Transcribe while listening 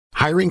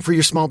Hiring for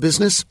your small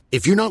business?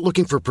 If you're not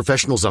looking for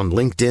professionals on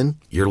LinkedIn,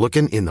 you're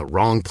looking in the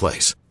wrong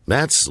place.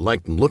 That's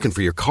like looking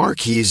for your car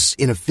keys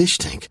in a fish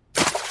tank.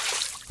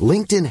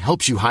 LinkedIn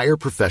helps you hire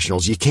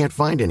professionals you can't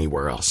find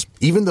anywhere else,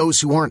 even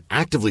those who aren't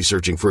actively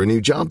searching for a new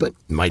job but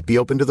might be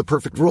open to the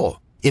perfect role.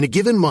 In a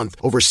given month,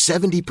 over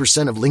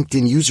 70% of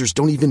LinkedIn users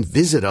don't even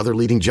visit other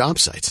leading job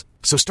sites.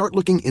 So start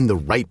looking in the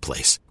right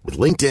place. With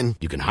LinkedIn,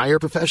 you can hire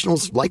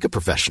professionals like a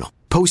professional.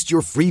 Post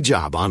your free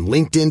job on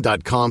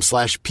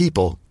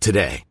linkedin.com/people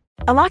today.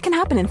 A lot can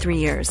happen in 3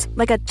 years,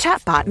 like a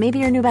chatbot may be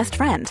your new best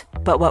friend.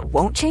 But what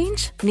won't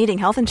change? Needing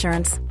health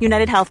insurance.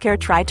 United Healthcare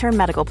Tri-Term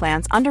Medical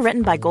Plans,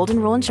 underwritten by Golden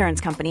Rule Insurance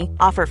Company,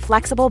 offer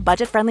flexible,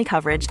 budget-friendly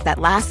coverage that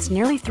lasts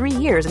nearly 3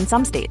 years in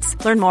some states.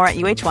 Learn more at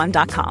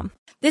uh1.com.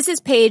 This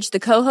is Paige, the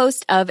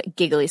co-host of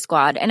Giggly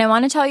Squad, and I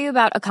want to tell you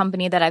about a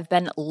company that I've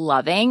been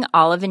loving,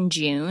 Olive &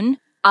 June.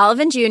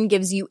 Olive & June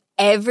gives you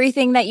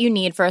everything that you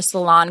need for a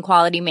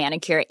salon-quality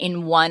manicure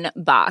in one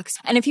box.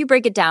 And if you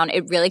break it down,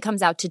 it really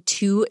comes out to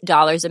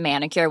 $2 a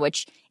manicure,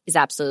 which is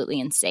absolutely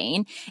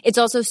insane. It's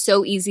also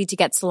so easy to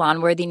get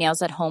salon-worthy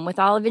nails at home with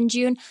Olive &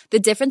 June. The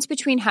difference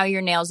between how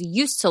your nails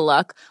used to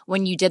look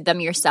when you did them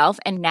yourself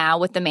and now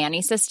with the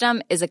Mani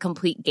system is a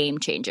complete game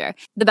changer.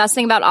 The best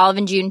thing about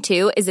Olive & June,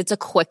 too, is it's a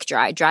quick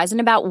dry. Dries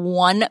in about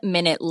 1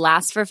 minute,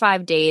 lasts for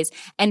 5 days,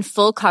 and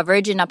full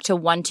coverage in up to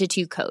 1 to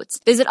 2 coats.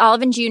 Visit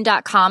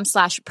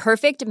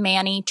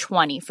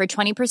oliveandjune.com/perfectmani20 for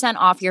 20%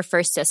 off your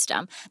first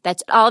system.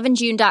 That's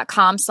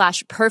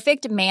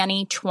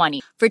oliveandjune.com/perfectmani20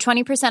 for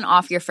 20%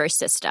 off your first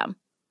system.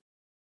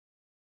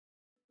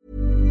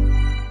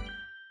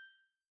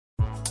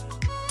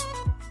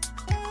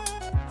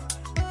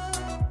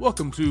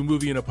 Welcome to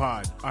Movie in a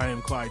Pod. I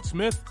am Clyde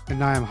Smith.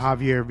 And I am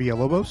Javier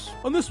Villalobos.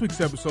 On this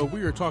week's episode,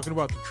 we are talking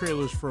about the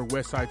trailers for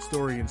West Side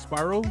Story and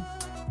Spiral,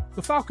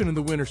 The Falcon and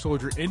the Winter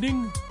Soldier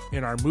ending,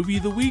 and our movie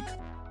of the week,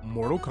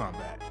 Mortal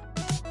Kombat.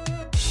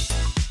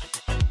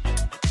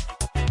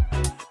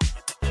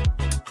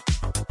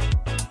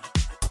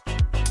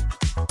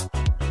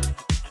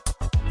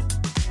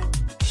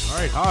 All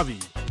right,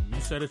 Javi, you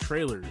said of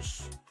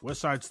trailers.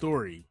 West Side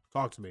Story.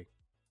 Talk to me.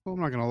 Well,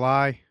 I'm not going to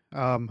lie.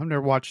 I've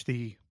never watched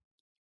the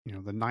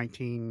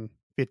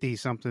 1950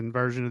 something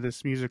version of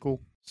this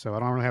musical, so I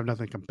don't really have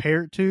nothing to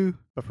compare it to.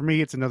 But for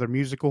me, it's another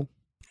musical.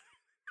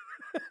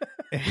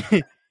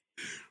 I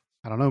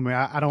don't know,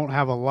 man. I don't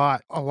have a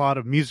lot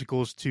of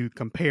musicals to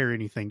compare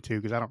anything to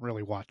because I don't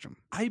really watch them.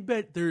 I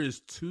bet there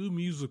is 2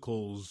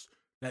 musicals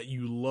that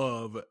you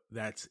love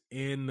that's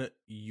in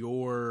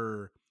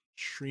your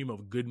stream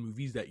of good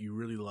movies that you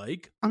really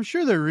like. I'm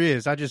sure there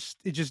is. It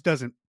just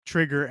doesn't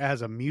trigger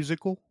as a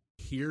musical.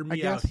 Hear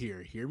me out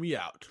here. Hear me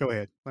out. Go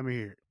ahead. Let me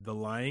hear it. The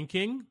Lion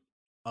King,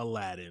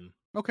 Aladdin.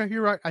 Okay,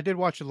 you're right. I did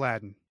watch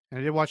Aladdin, and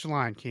I did watch The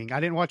Lion King. I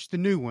didn't watch the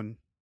new one.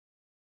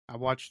 I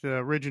watched the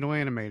original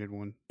animated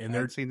one. And I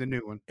haven't seen the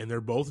new one. And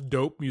they're both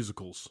dope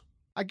musicals.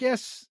 I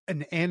guess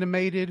an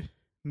animated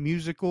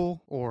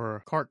musical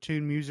or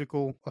cartoon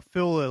musical, I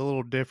feel a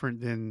little different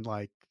than,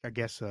 like, I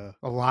guess a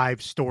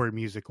live story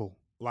musical.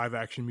 Live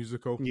action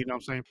musical. You know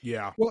what I'm saying?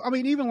 Yeah. Well, I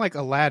mean, even like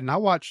Aladdin, I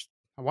watched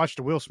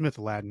the Will Smith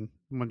Aladdin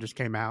one just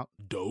came out.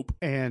 Dope.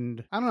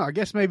 And I don't know, I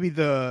guess maybe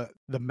the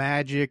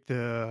magic,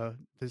 the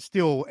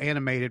still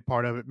animated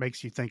part of it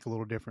makes you think a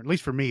little different. At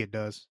least for me, it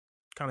does.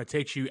 Kind of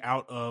takes you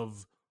out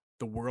of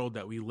the world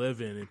that we live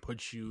in and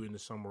puts you into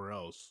somewhere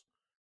else.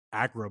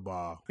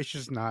 Agrabah. It's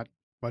just not a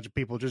bunch of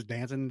people just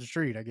dancing in the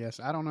street, I guess.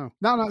 I don't know.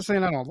 No, I'm not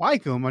saying I don't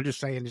like them. I'm just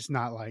saying it's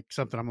not like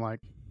something I'm like,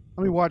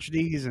 let me watch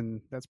these,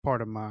 and that's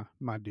part of my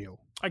deal.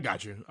 I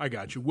got you.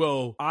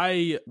 Well,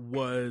 I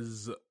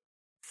was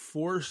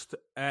forced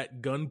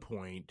at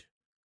gunpoint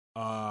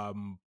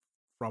from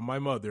my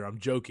mother. I'm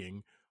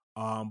joking.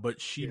 But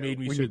she made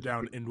me sit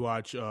down and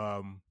watch.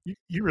 You're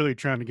really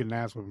trying to get an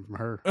ass whipping from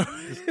her.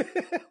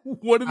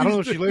 What I don't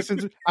know if she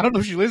listens. I don't know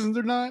if she listens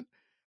or not.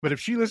 But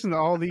if she listened to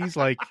all these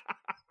like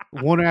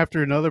one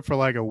after another for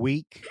like a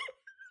week,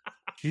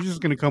 she's just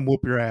gonna come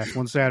whoop your ass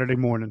one Saturday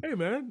morning. Hey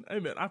man.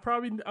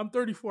 I'm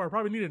 34. I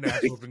probably need an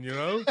ass whooping. You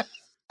know.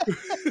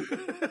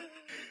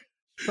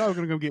 Probably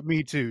gonna go get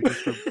me too,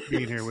 just for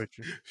being here with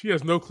you. She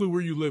has no clue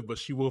where you live, but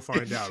she will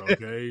find out.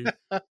 Okay,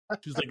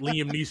 she's like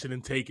Liam Neeson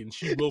in Taken.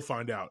 She will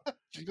find out.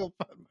 She's gonna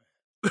find me.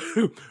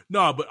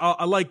 No, but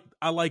I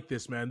like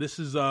this, man. This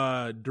is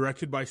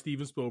directed by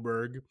Steven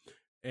Spielberg,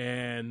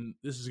 and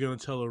this is gonna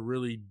tell a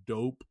really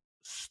dope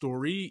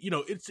story. You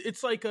know,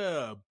 it's like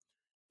a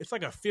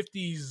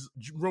 50s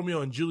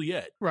Romeo and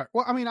Juliet. Right.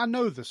 Well, I mean, I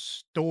know the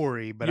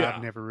story, but Yeah.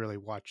 I've never really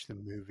watched the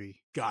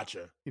movie.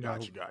 Gotcha. You know,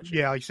 Gotcha.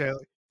 Yeah, like you say,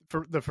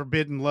 for the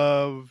Forbidden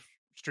Love,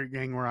 Street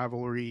Gang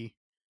Rivalry.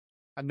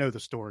 I know the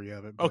story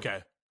of it. But...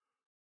 Okay.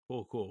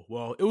 Cool.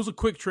 Well, it was a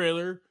quick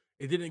trailer.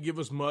 It didn't give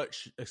us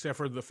much, except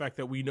for the fact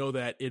that we know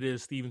that it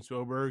is Steven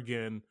Spielberg,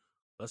 and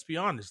let's be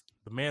honest,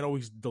 the man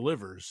always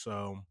delivers.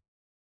 So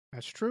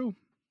that's true.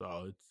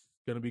 So it's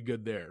gonna be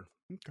good there.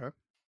 Okay.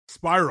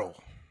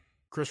 Spiral.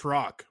 Chris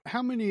Rock.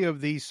 How many of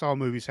these Saw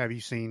movies have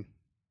you seen?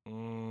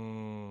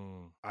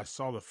 I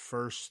saw the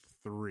first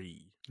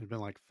 3. There's been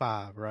like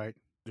 5, right?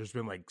 There's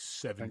been like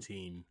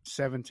 17.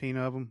 17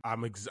 of them.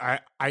 I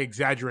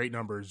exaggerate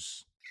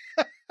numbers.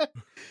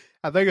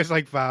 I think it's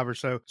like 5 or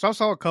so. So I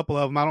saw a couple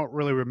of them. I don't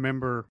really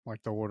remember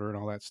like the order and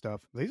all that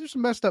stuff. These are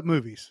some messed up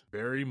movies.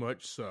 Very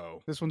much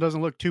so. This one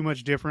doesn't look too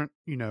much different.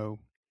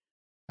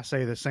 I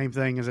say the same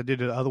thing as I did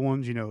to the other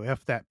ones.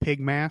 F that pig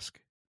mask.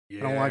 Yeah.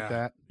 I don't like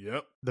that.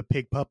 Yep. The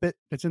pig puppet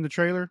that's in the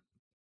trailer.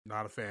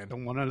 Not a fan.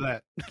 Don't want none of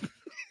that.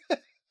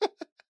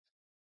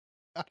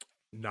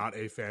 Not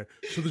a fan.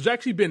 So there's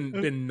actually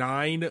been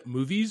 9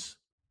 movies.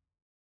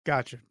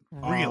 Gotcha.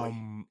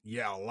 Really?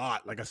 Yeah, a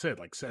lot. Like I said,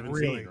 like 17,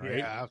 really? right?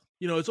 Yeah.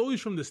 It's always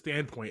from the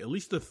standpoint, at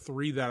least the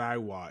 3 that I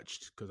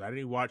watched, because I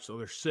didn't watch the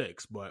other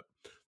 6, but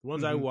the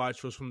ones I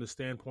watched was from the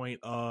standpoint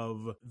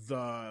of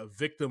the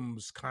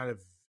victims kind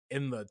of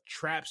in the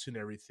traps and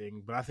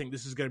everything. But I think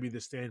this is going to be the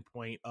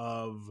standpoint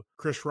of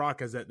Chris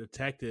Rock as that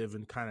detective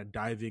and kind of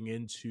diving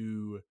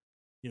into,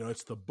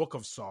 it's the Book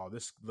of Saw.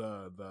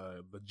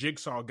 The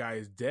Jigsaw guy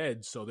is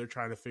dead, so they're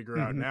trying to figure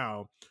out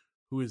now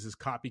who is this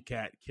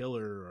copycat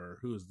killer or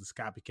who is this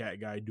copycat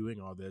guy doing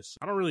all this.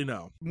 I don't really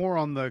know. More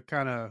on the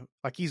kind of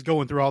like he's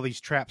going through all these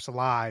traps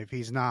alive.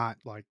 He's not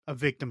like a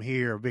victim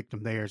here, a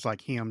victim there. It's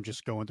like him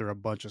just going through a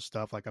bunch of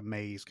stuff, like a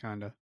maze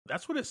kind of.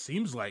 That's what it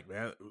seems like,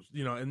 man.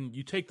 And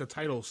you take the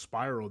title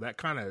Spiral, that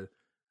kind of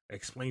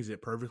explains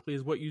it perfectly,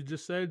 is what you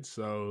just said.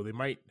 So they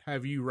might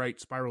have you write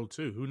Spiral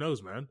too. Who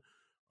knows, man?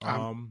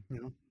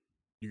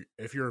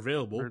 If you're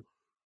available,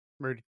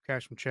 ready to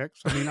cash some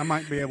checks. I mean, I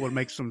might be able to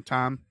make some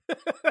time.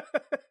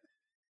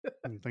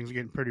 And things are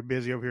getting pretty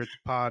busy over here at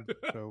the pod.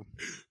 So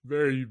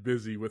very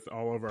busy with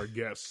all of our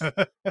guests.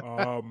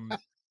 And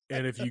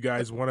if you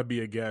guys want to be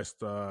a guest,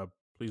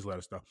 please let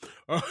us know.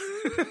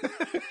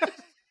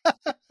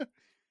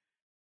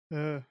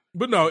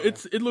 But no,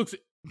 it looks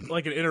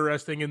like an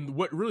interesting, and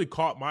what really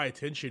caught my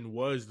attention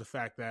was the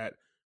fact that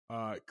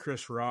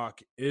Chris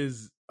Rock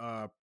is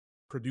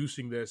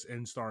producing this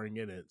and starring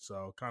in it.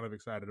 So kind of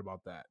excited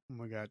about that.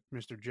 We got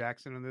Mr.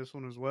 Jackson in this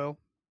one as well.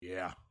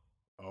 Yeah.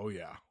 Oh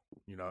yeah.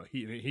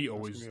 He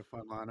always be a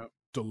fun lineup.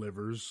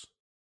 Delivers.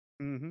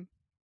 Mm-hmm.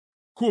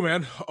 Cool,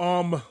 man.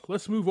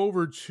 Let's move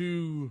over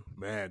to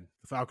The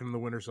Falcon and the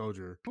Winter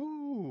Soldier.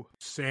 Ooh.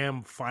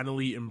 Sam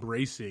finally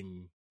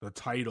embracing the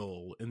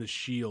title and the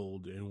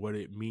shield and what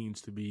it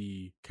means to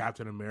be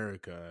Captain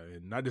America,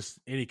 and not just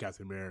any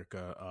Captain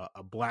America,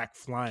 a black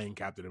flying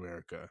Captain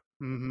America.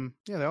 Mm-hmm.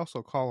 Yeah, they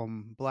also call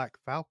him Black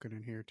Falcon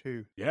in here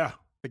too. Yeah.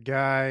 The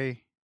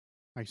guy,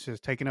 like he says,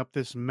 taking up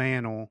this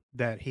mantle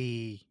that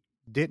he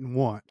didn't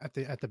want at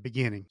the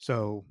beginning.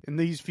 So in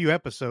these few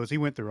episodes, he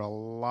went through a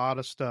lot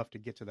of stuff to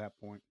get to that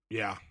point.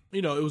 Yeah.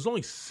 It was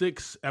only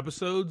 6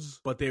 episodes,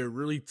 but they were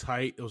really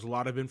tight. There was a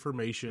lot of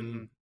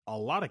information, a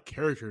lot of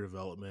character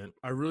development.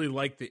 I really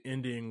like the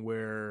ending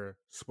where,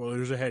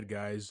 spoilers ahead,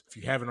 guys, if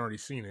you haven't already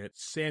seen it,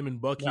 Sam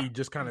and Bucky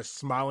just kind of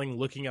smiling,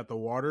 looking at the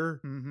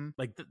water. Mm-hmm.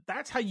 Like,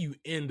 that's how you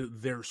end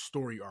their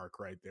story arc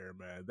right there,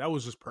 man. That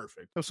was just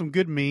perfect. There was some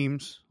good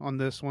memes on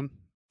this one.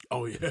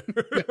 Oh, yeah.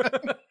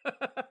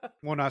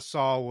 One I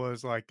saw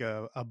was like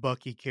a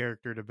Bucky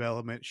character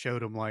development,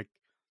 showed him like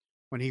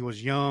when he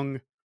was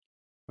young,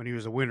 when he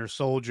was a Winter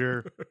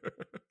Soldier,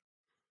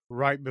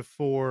 right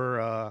before,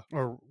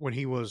 or when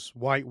he was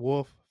White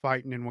Wolf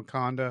fighting in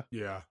Wakanda.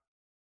 Yeah.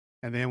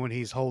 And then when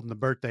he's holding the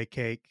birthday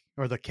cake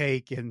or the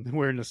cake and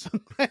wearing the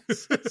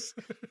sunglasses.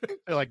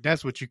 They're like,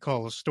 that's what you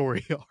call a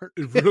story arc.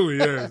 It really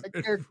is.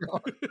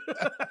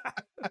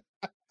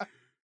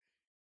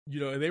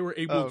 And they were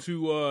able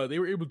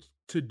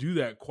to do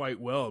that quite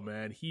well,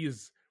 man.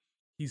 He's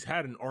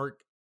had an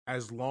arc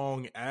as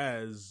long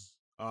as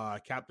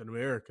Captain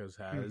America's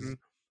has, as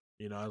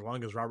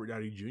long as Robert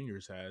Downey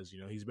Jr.'s has.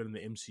 He's been in the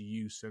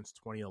MCU since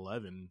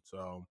 2011,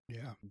 so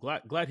yeah,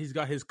 glad he's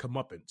got his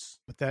comeuppance.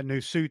 But that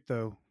new suit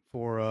though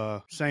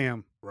for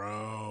Sam,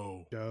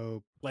 bro,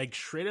 dope. Like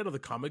straight out of the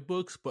comic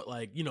books, but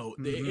like, the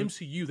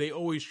MCU, they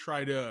always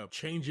try to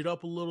change it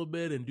up a little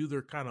bit and do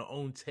their kind of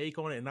own take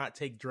on it and not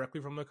take directly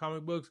from the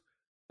comic books.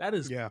 That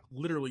is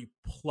literally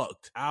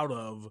plucked out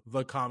of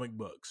the comic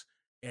books,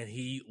 and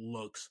he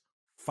looks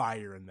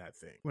fire in that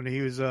thing. When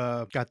he was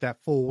got that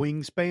full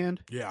wingspan.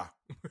 Yeah.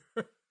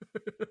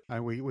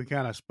 And we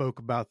kind of spoke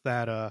about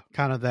that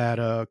kind of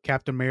that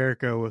Captain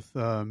America with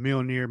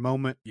Mjolnir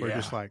moment. We're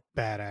just like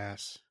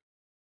badass.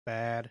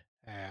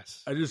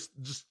 I just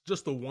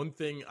the one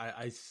thing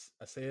I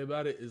say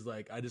about it is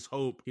like, I just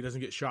hope he doesn't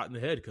get shot in the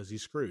head because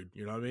he's screwed.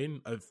 You know what I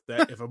mean?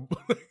 If I'm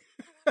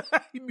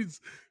he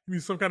needs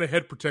some kind of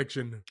head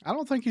protection. I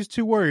don't think he's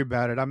too worried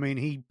about it. I mean,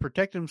 he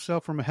protected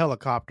himself from a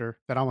helicopter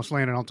that almost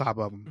landed on top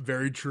of him.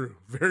 Very true.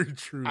 Very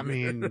true. I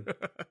mean,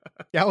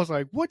 I was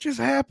like, what just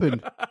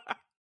happened?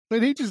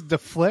 Did he just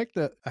deflect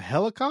a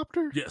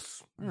helicopter?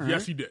 Yes. Right.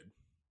 Yes, he did.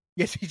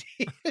 Yes, he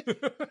did.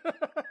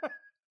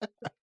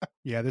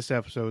 Yeah, this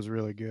episode was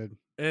really good.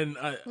 And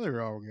they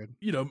were all good.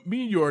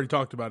 Me and you already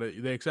talked about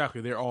it.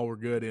 They all were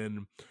good.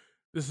 And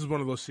this is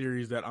one of those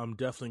series that I'm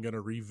definitely going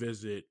to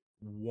revisit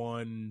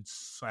one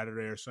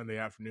Saturday or Sunday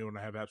afternoon when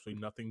I have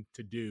absolutely nothing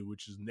to do,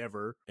 which is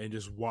never, and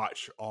just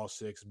watch all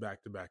 6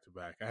 back to back to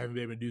back. I haven't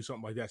been able to do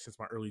something like that since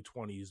my early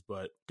 20s,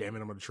 but damn it,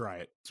 I'm going to try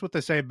it. That's what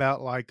they say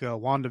about like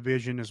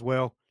WandaVision as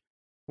well.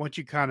 Once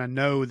you kind of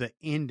know the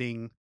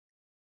ending,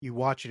 you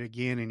watch it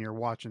again and you're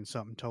watching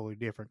something totally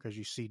different because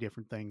you see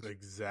different things.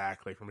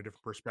 Exactly, from a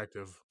different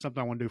perspective.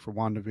 Something I want to do for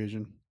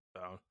WandaVision.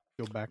 So.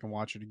 Go back and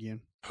watch it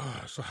again.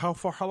 So how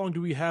long do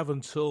we have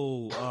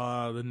until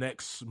the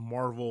next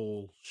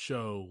Marvel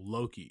show,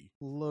 Loki?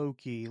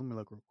 Loki, let me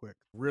look real quick.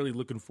 Really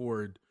looking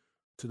forward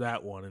to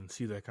that one and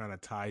see that kind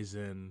of ties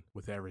in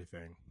with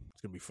everything.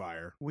 It's gonna be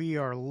fire. We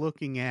are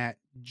looking at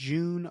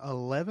June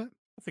 11th.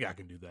 I think I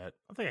can do that.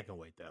 I think I can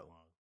wait that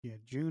long. Yeah,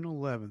 June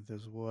 11th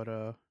is what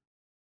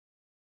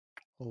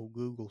old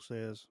Google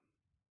says.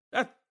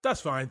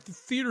 That's fine. The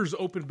theaters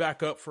open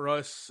back up for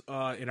us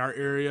in our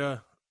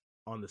area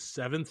on the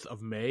 7th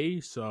of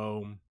May.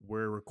 So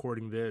we're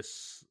recording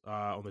this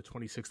on the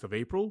 26th of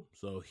April.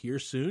 So here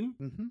soon.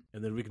 Mm-hmm.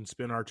 And then we can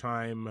spend our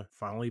time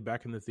finally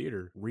back in the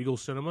theater. Regal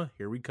Cinema,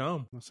 here we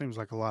come. That seems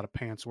like a lot of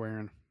pants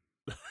wearing.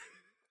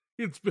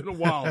 It's been a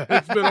while.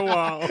 It's been a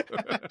while.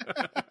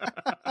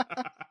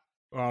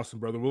 Awesome,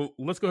 brother. Well,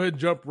 let's go ahead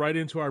and jump right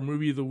into our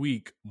movie of the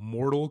week,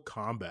 Mortal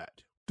Kombat.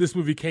 This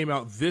movie came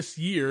out this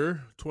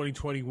year,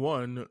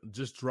 2021,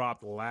 just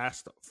dropped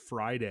last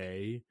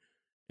Friday,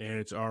 and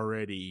it's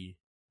already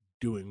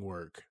doing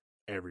work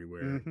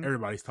everywhere. Mm-hmm.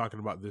 Everybody's talking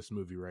about this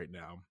movie right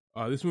now.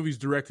 This movie is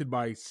directed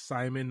by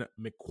Simon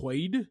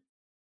McQuaid,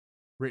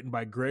 written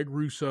by Greg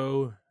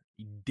Russo,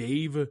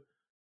 Dave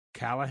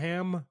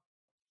Callaham,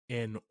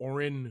 and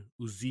Oren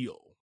Uziel.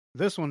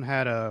 This one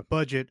had a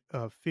budget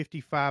of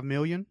 $55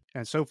 million,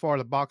 and so far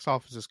the box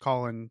office is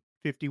calling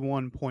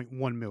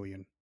 $51.1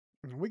 million.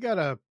 We got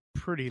a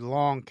pretty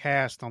long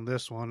cast on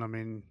this one. I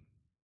mean,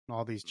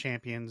 all these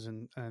champions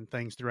and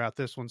things throughout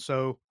this one.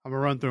 So I'm going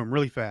to run through them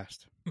really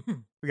fast.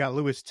 We got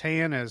Louis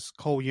Tan as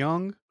Cole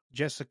Young,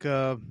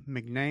 Jessica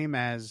McName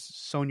as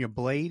Sonya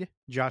Blade,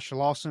 Josh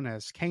Lawson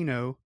as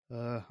Kano.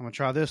 I'm going to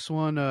try this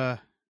one. Tada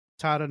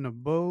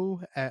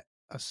Nabo at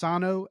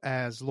Asano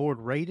as Lord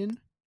Raiden,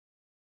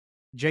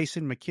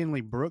 Jason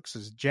McKinley Brooks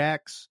as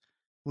Jax,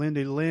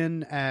 Linda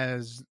Lin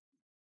as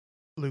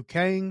Liu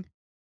Kang,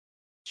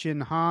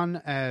 Shin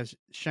Han as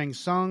Shang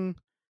Tsung,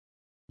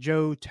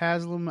 Joe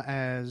Taslim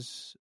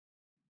as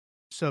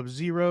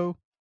Sub-Zero,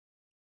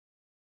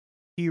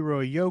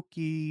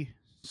 Hiroyuki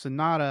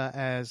Sanada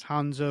as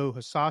Hanzo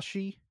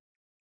Hasashi,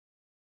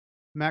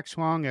 Max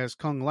Huang as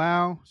Kung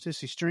Lao,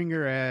 Sissy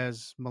Stringer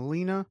as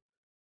Melina,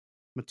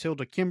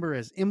 Matilda Kimber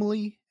as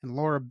Emily, and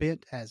Laura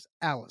Bent as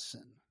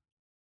Allison.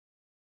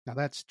 Now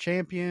that's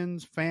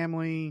champions,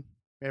 family,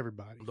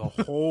 everybody.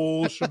 The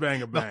whole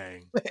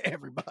shebang-a-bang.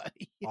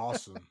 Everybody.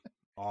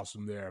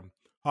 Awesome there.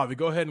 Javi,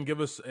 go ahead and give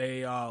us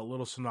a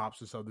little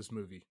synopsis of this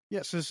movie.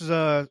 Yes, this is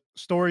a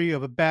story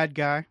of a bad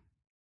guy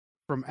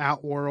from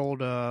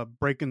Outworld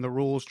breaking the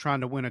rules,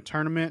 trying to win a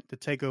tournament to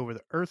take over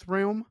the Earth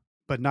Realm,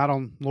 but not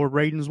on Lord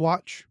Raiden's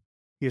watch.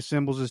 He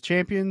assembles his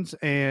champions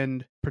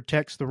and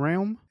protects the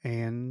realm,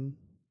 and,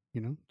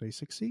 you know, they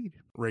succeed.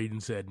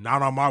 Raiden said,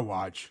 "Not on my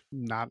watch."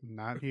 Not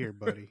here,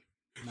 buddy.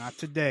 Not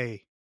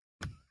today.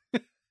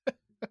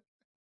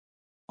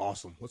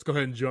 Awesome. Let's go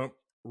ahead and jump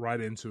right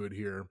into it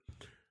here.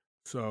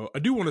 So I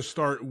do want to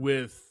start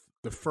with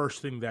the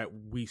first thing that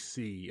we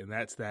see, and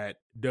that's that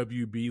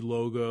WB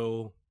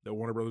logo, that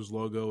Warner Brothers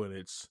logo, and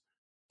it's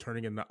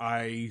turning into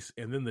ice,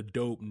 and then the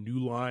dope New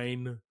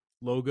Line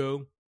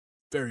logo.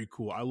 Very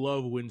cool. I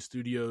love when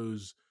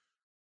studios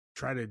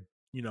try to,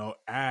 you know,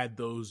 add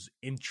those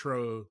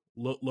intro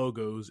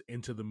logos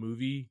into the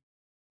movie.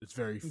 It's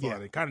very fun. Yeah.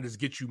 It kind of just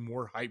gets you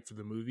more hyped for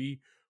the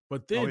movie.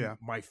 But then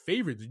my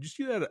favorite, did you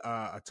see that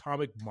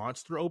Atomic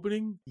Monster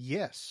opening?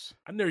 Yes.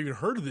 I've never even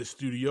heard of this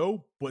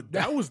studio, but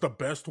that was the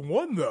best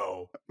one,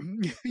 though.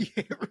 Yeah,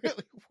 it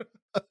really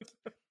was.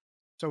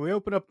 So we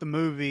open up the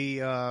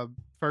movie,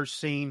 first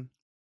scene,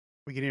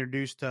 we get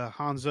introduced to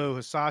Hanzo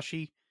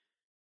Hasashi,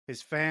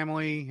 his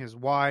family, his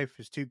wife,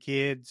 his 2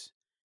 kids,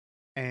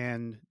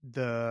 and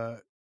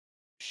the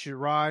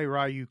Shirai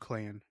Ryu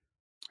clan.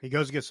 He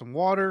goes to get some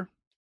water.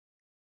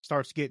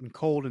 Starts getting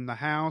cold in the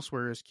house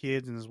where his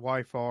kids and his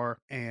wife are,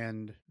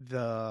 and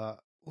the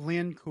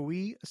Lin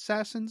Kuei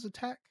assassins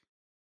attack.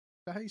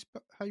 Is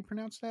that how you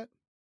pronounce that?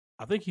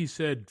 I think he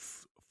said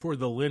for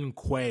the Lin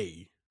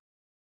Kuei.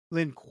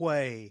 Lin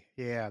Kuei.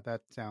 Yeah,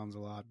 that sounds a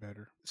lot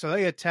better. So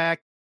they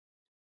attack.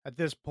 At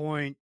this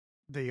point,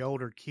 the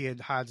older kid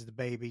hides the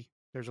baby.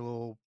 There's a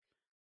little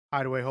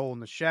hideaway hole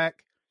in the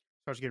shack.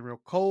 Starts getting real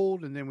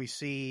cold, and then we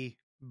see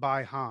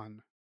Bai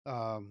Han,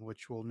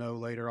 which we'll know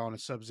later on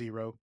as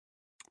Sub-Zero.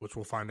 Which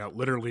we'll find out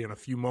literally in a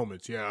few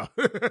moments, yeah.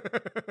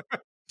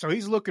 So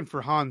he's looking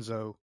for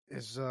Hanzo.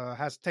 Has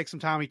to take some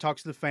time. He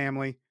talks to the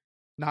family,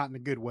 not in a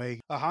good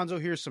way.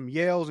 Hanzo hears some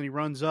yells, and he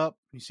runs up.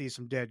 And he sees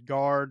some dead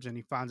guards, and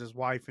he finds his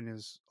wife and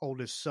his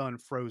oldest son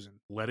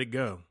frozen. Let it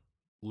go.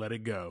 Let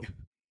it go.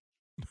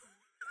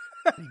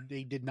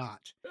 He did not.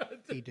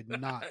 He did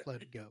not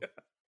let it go.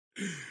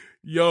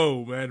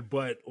 Yo, man,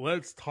 but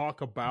let's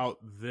talk about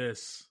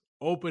this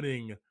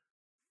opening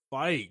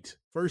fight.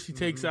 First, he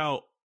takes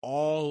out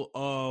all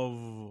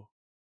of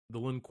the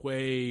Lin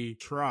Kuei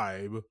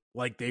tribe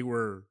like they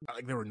were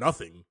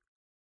nothing.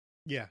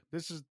 Yeah,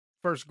 this is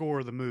first gore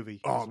of the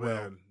movie. Oh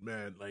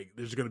man, like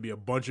there's gonna be a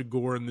bunch of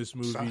gore in this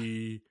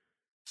movie.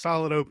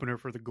 Solid opener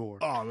for the gore.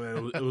 Oh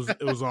man, it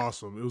was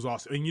awesome. It was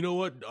awesome. And you know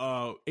what?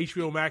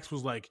 HBO Max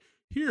was like,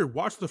 "Here,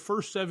 watch the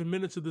first 7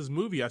 minutes of this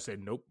movie." I said,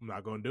 "Nope, I'm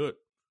not going to do it."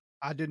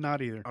 I did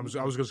not either. I was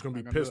just going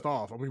to be pissed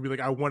off. I'm going to be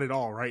like, "I want it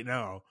all right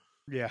now."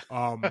 Yeah.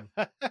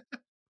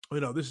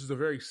 This is a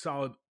very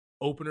solid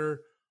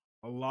opener.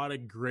 A lot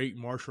of great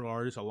martial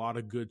artists, a lot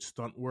of good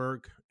stunt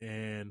work,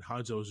 and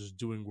Hanzo is just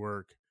doing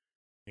work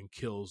and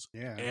kills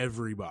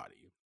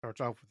everybody.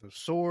 Starts off with a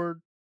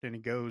sword, then he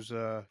goes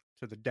to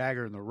the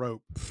dagger and the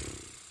rope.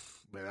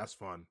 Man, that's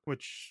fun.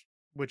 Which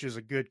is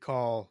a good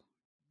call,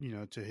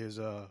 to his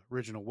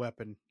original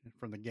weapon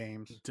from the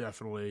games.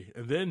 Definitely.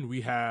 And then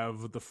we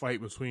have the fight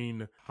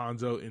between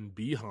Hanzo and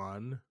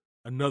Bi-Han.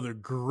 Another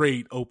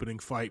great opening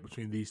fight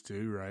between these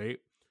two, right?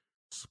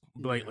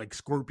 Like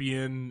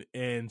Scorpion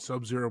and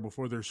Sub-Zero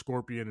before they're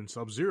Scorpion and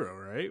Sub-Zero,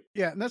 right?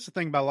 Yeah, and that's the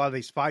thing about a lot of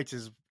these fights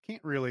is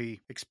can't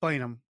really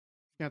explain them.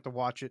 You have to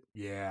watch it.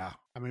 Yeah.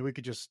 I mean, we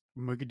could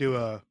do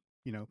a,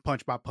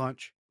 punch by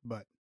punch,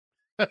 but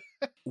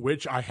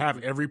which I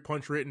have every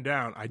punch written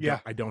down. I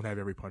don't have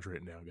every punch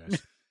written down,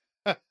 guys.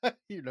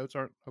 Your notes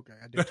aren't okay.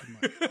 I did too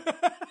much.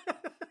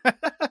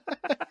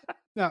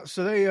 Now,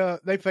 so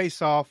they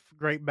face off.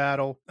 Great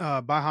battle.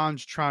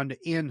 Bi-Han's trying to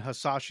end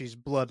Hasashi's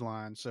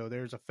bloodline. So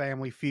there's a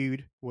family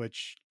feud,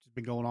 which has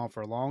been going on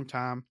for a long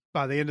time.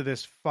 By the end of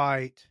this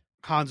fight,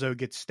 Hanzo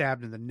gets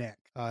stabbed in the neck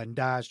and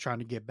dies trying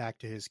to get back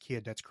to his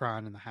kid that's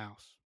crying in the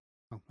house.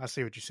 Oh, I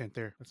see what you sent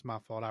there. That's my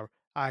fault.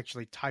 I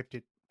actually typed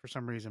it for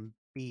some reason.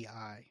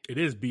 B-I. It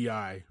is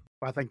B-I.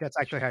 Well, I think that's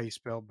actually how you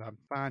spelled it.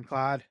 Fine,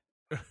 Clyde.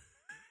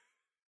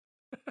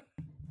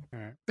 All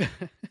right.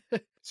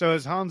 So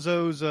as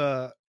Hanzo's,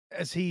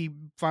 as he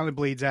finally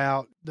bleeds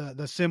out,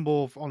 the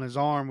symbol on his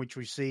arm, which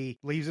we see,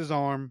 leaves his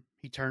arm.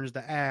 He turns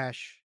to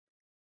ash,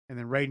 and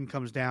then Raiden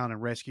comes down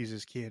and rescues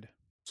his kid.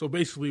 So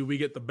basically, we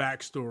get the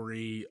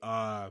backstory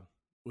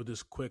with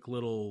this quick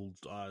little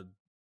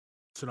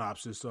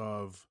synopsis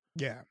of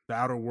the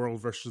Outer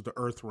World versus the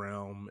Earth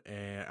Realm,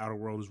 and Outer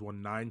World has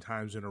won 9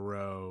 times in a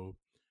row.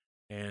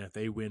 And if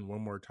they win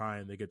one more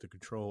time, they get to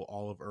control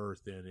all of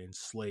Earth and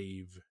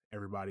enslave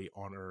everybody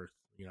on Earth.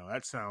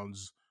 That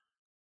sounds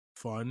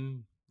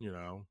fun.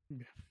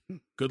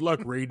 Good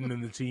luck, Raiden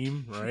and the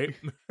team, right?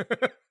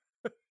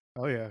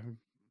 Oh, yeah.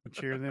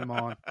 Cheer them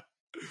on.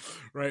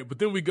 Right. But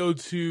then we go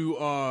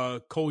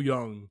to Cole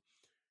Young,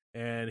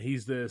 and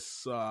he's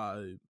this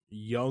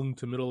young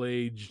to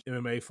middle-aged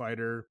MMA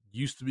fighter.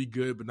 Used to be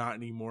good, but not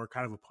anymore.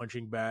 Kind of a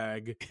punching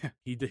bag.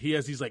 He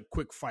has these like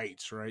quick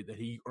fights, right? That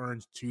he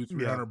earns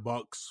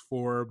 $200-$300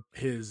 for.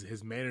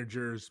 His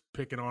managers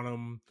picking on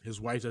him. His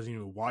wife doesn't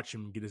even watch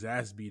him get his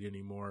ass beat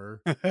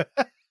anymore.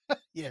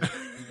 Yeah.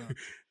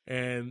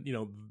 And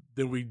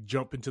then we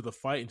jump into the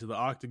fight, into the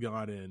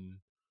octagon, and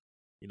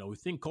we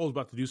think Cole's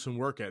about to do some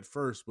work at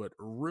first, but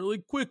really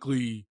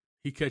quickly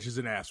he catches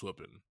an ass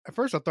whooping. At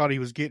first I thought he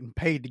was getting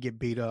paid to get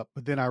beat up,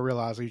 but then I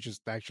realized he's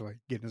just actually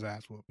getting his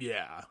ass whooped.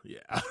 Yeah.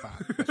 That's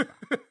fine.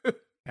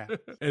 Yeah.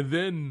 And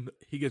then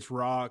he gets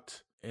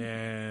rocked,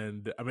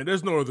 and I mean,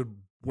 there's no other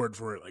word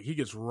for it. Like, he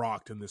gets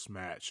rocked in this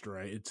match,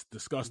 right? It's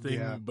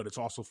disgusting, but it's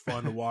also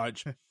fun to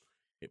watch.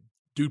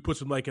 Dude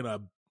puts him like in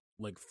a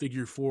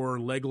figure 4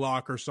 leg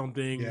lock or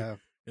something, and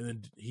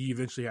then he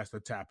eventually has to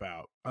tap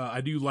out.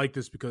 I do like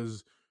this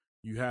because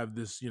you have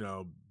this,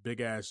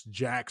 big ass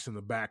Jax in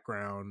the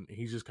background. And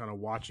he's just kind of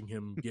watching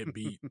him get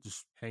beat,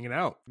 just hanging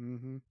out.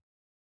 Mm-hmm.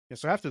 Yeah.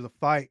 So after the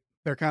fight,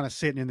 they're kind of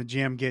sitting in the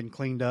gym, getting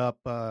cleaned up,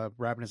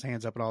 wrapping his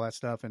hands up and all that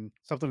stuff. And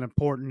something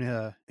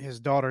important, his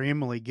daughter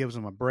Emily gives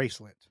him a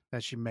bracelet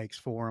that she makes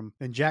for him.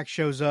 Then Jack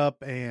shows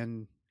up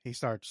and he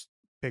starts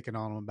picking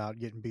on him about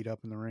getting beat up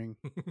in the ring.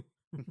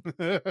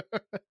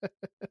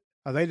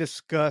 They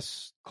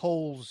discuss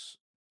Cole's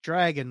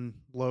dragon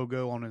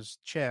logo on his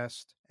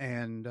chest,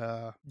 and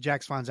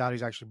Jax finds out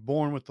he's actually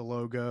born with the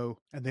logo,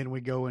 and then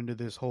we go into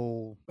this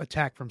whole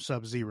attack from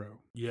Sub-Zero.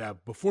 Yeah,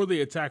 before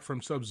they attack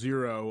from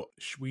Sub-Zero,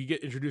 we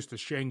get introduced to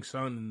Shang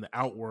Tsung in the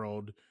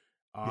Outworld,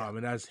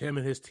 and as him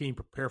and his team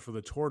prepare for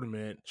the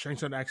tournament, Shang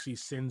Tsung actually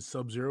sends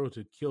Sub-Zero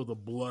to kill the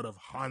blood of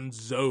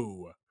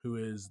Hanzo, who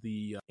is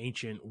the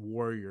ancient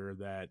warrior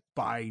that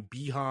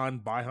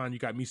Bi-Han, you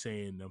got me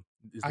saying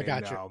his name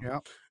now.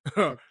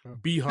 Yeah.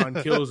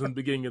 Bi-Han kills in the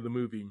beginning of the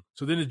movie.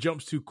 So then it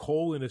jumps to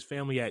Cole and his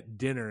family at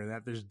dinner, and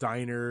at this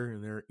diner,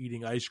 and they're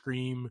eating ice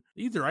cream.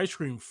 They eat their ice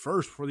cream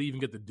first before they even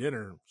get to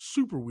dinner.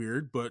 Super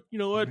weird, but you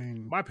know what?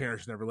 My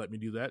parents never let me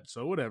do that,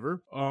 so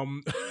whatever.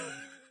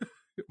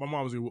 My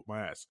mom's gonna whoop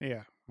my ass.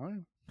 Yeah.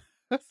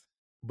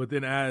 But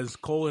then as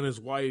Cole and his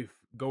wife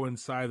go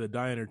inside the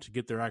diner to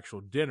get their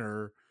actual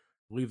dinner,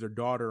 leave their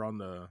daughter on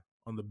the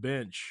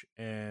bench,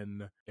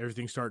 and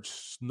everything starts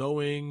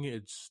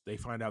snowing. They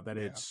find out that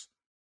it's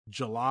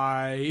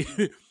July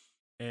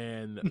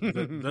and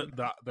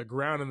the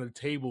ground and the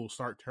table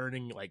start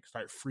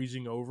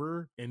freezing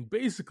over, and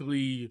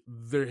basically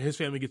his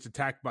family gets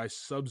attacked by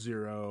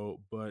Sub-Zero,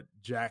 but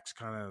Jax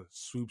kind of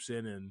swoops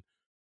in and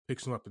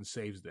picks them up and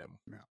saves them.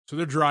 Yeah. So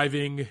they're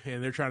driving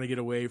and they're trying to get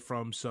away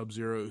from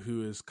Sub-Zero,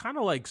 who is kind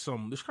of like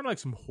there's kind of like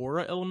some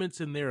horror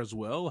elements in there as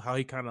well. How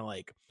he kind of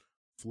like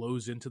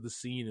flows into the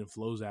scene and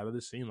flows out of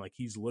the scene, like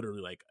he's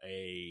literally like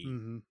a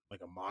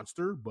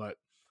monster. But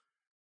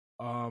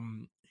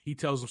he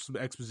tells them some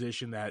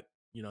exposition that,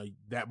 you know,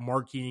 that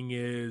marking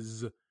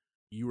is,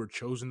 you were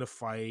chosen to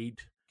fight,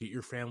 get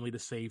your family to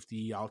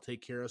safety, I'll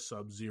take care of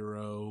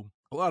Sub-Zero.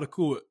 A lot of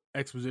cool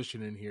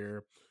exposition in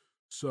here.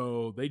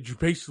 So they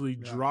basically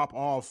drop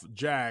off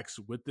Jax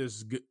with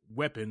this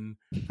weapon,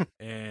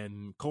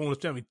 and Cole and his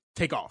family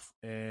take off.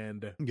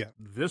 And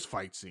this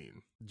fight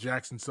scene,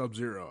 Jax and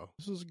Sub-Zero.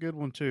 This was a good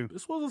one, too.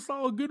 This was a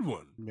solid good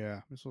one.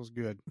 Yeah, this was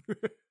good.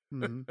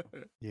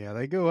 Yeah,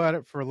 they go at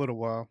it for a little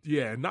while.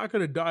 Yeah, not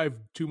going to dive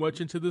too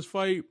much into this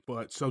fight,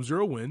 but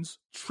Sub-Zero wins.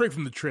 Straight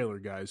from the trailer,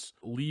 guys.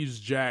 Leaves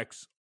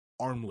Jax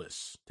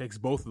armless. Takes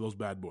both of those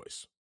bad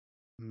boys.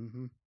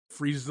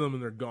 Freezes them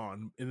and they're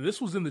gone. And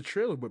this was in the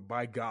trailer, but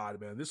by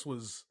God, man, this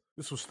was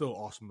still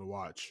awesome to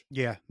watch.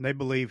 Yeah, they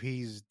believe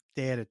he's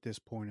dead at this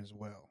point as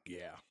well.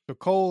 Yeah. So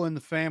Cole and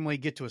the family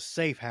get to a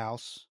safe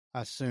house,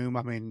 I assume.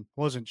 I mean,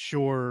 wasn't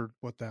sure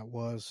what that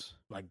was.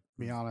 Like, to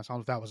be honest, I don't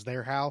know if that was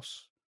their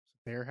house.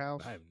 Their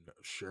house? I'm not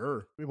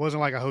sure. It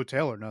wasn't like a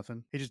hotel or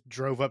nothing. He just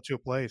drove up to a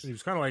place. He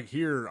was kind of like,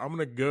 here, I'm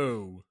going to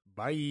go.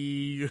 Bye.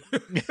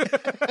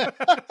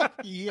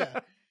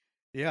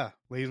 Yeah.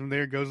 Leaves him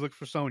there, goes look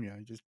for Sonya.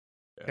 He just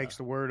takes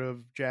the word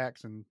of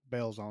Jax and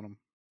bails on him.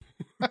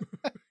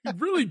 He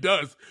really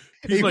does.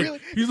 He's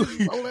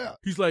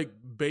like,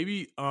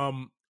 baby,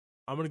 I'm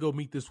gonna go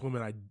meet this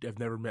woman I've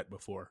never met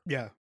before.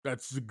 Yeah,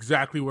 that's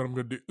exactly what I'm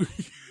gonna do.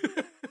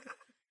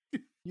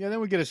 Yeah, then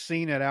we get a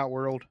scene at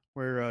Outworld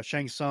where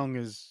Shang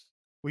Tsung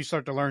we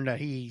start to learn that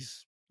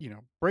he's,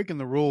 breaking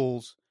the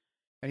rules,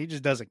 and he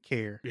just doesn't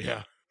care.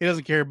 Yeah, he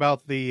doesn't care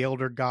about the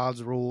Elder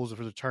Gods rules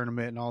for the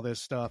tournament and all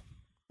this stuff.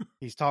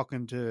 He's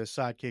talking to his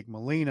sidekick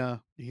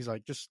Melina. He's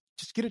like, just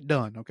get it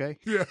done, okay?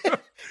 Yeah.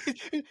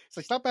 It's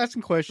like, stop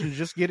asking questions,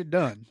 just get it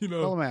done. That's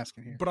all I'm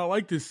asking here. But I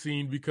like this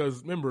scene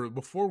because, remember,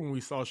 before when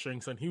we saw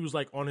Shang Tsung, he was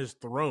like on his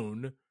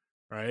throne,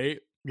 right?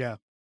 Yeah.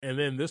 And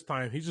then this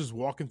time, he's just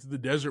walking through the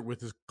desert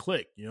with his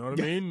clique, you know what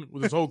I mean?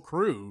 With his whole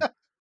crew,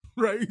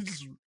 right?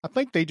 I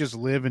think they just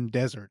live in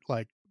desert.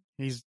 Like,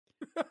 he's,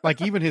 like,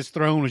 even his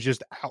throne is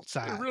just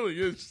outside. It really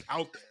is just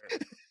out there.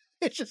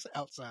 It's just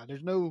outside.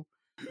 There's no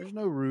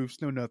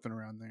roofs, no nothing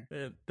around there.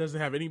 It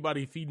doesn't have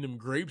anybody feeding him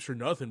grapes or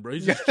nothing, bro.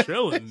 He's just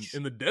chilling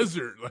in the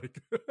desert.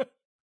 Like,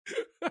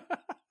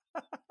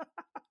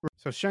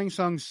 so Shang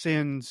Tsung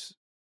sends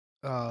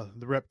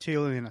the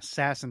reptilian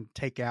assassin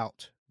take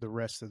out the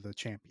rest of the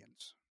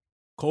champions.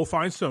 Cole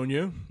finds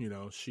Sonya.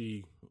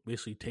 She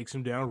basically takes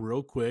him down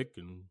real quick,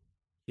 and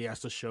he has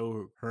to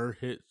show her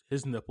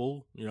his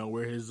nipple.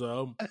 Where his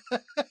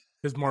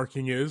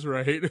marking is,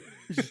 right?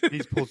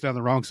 He pulls down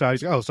the wrong side.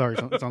 He's like, oh, sorry,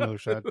 it's on the other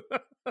side.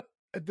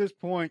 At this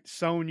point,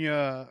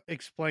 Sonya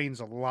explains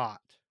a lot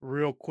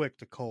real quick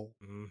to Cole.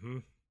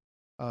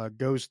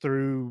 Goes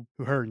through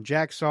who her and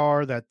Jax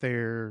are, that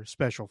they're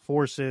special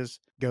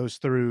forces, goes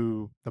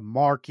through the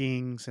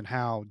markings and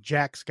how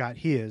Jax got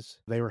his.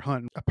 They were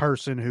hunting a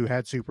person who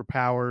had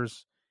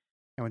superpowers,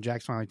 and when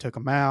Jax finally took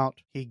him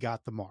out, he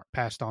got the mark,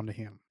 passed on to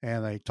him.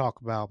 And they talk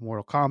about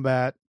Mortal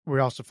Kombat. We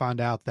also find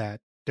out that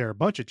there are a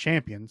bunch of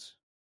champions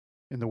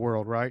in the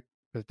world, right?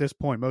 But at this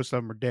point, most of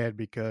them are dead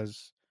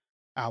because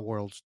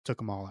Outworlds took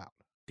them all out.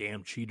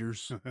 Damn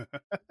cheaters.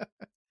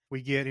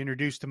 We get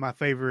introduced to my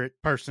favorite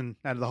person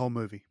out of the whole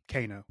movie,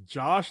 Kano.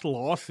 Josh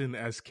Lawson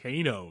as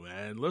Kano,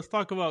 man. Let's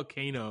talk about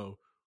Kano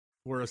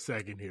for a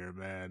second here,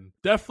 man.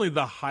 Definitely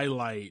the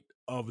highlight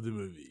of the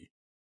movie.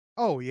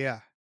 Oh,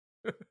 yeah.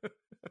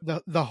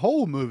 The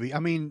whole movie. I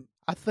mean,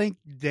 I think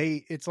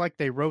it's like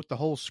they wrote the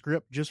whole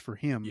script just for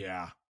him.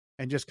 Yeah.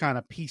 And just kind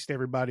of pieced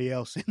everybody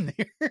else in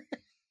there.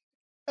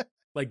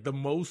 Like the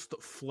most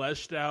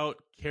fleshed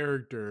out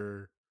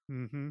character.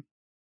 Mm-hmm.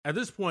 At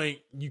this point,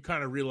 you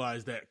kind of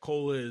realize that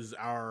Cole is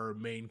our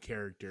main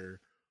character,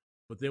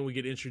 but then we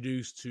get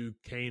introduced to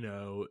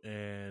Kano,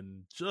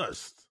 and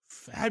just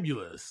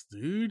fabulous,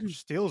 dude. He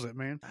steals it,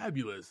 man.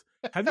 Fabulous.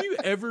 Have you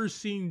ever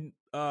seen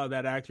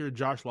that actor,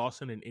 Josh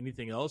Lawson, in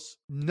anything else?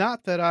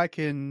 Not that I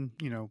can,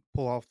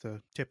 pull off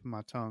the tip of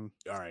my tongue.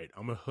 All right,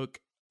 I'm going to hook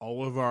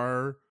all of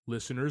our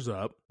listeners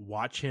up.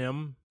 Watch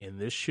him in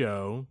this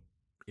show.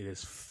 It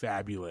is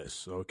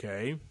fabulous,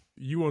 okay?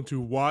 You want to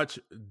watch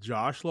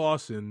Josh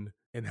Lawson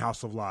in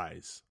House of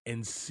Lies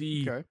and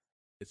see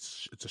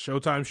it's a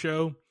Showtime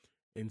show,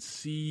 and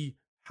see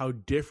how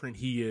different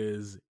he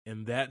is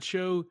in that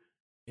show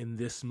in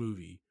this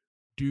movie.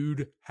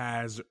 Dude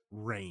has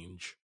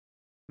range.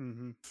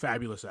 Mm-hmm.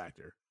 Fabulous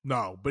actor.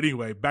 No, but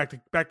anyway, back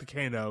to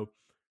Kano.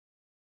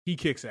 He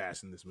kicks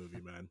ass in this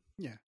movie, man.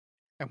 Yeah.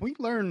 And we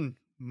learn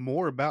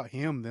more about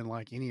him than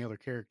like any other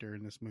character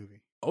in this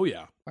movie. Oh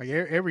yeah. Like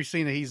every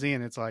scene that he's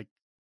in, it's like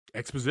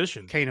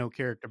exposition. Kano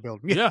character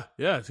building. Yeah,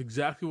 it's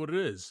exactly what it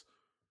is.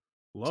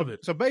 Love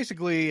it. So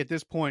basically, at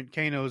this point,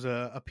 Kano's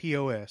a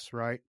POS,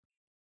 right?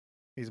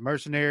 He's a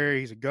mercenary.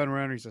 He's a gun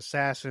runner. He's an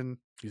assassin.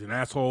 He's an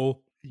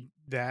asshole.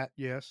 That,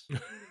 yes.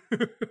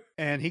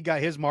 And he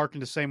got his mark in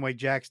the same way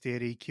Jax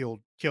did. He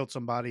killed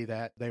somebody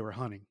that they were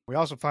hunting. We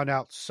also find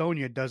out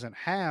Sonya doesn't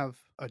have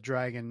a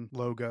dragon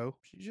logo.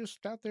 She's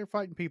just out there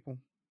fighting people.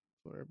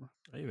 Whatever.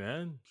 Hey,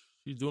 man.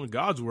 She's doing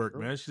God's work,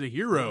 man. She's a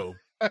hero.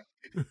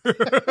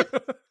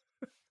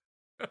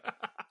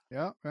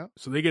 Yeah.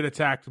 So they get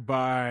attacked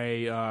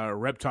by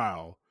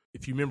Reptile.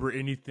 If you remember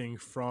anything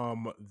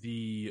from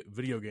the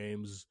video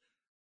games,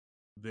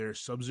 their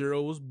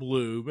Sub-Zero was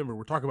blue. Remember,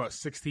 we're talking about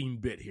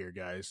 16-bit here,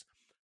 guys.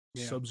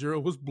 Yeah. Sub-Zero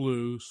was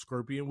blue.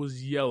 Scorpion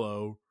was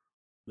yellow.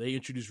 They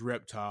introduced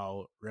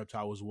Reptile.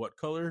 Reptile was what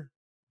color?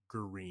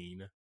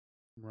 Green.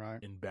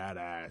 Right. And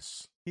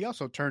badass. He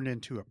also turned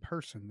into a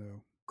person,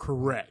 though.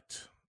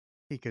 Correct.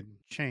 He could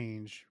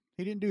change.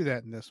 He didn't do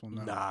that in this one,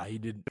 though. Nah, he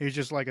didn't. He's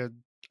just like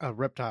a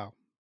reptile.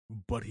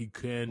 But he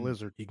can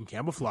lizard. He can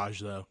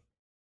camouflage, though.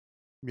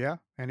 Yeah,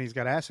 and he's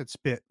got acid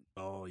spit.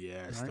 Oh,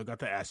 yeah. Right? Still got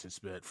the acid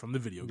spit from the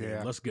video game.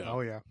 Yeah. Let's go. Oh,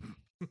 yeah.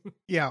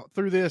 Yeah,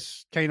 through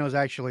this, Kano's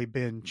actually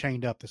been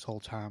chained up this whole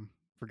time.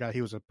 Forgot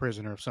he was a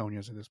prisoner of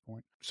Sonya's at this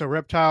point. So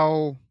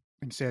Reptile,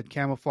 like I said,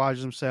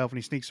 camouflages himself, and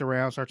he sneaks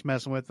around, starts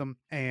messing with them,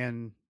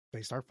 and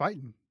they start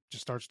fighting.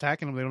 Just starts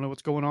attacking them. They don't know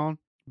what's going on.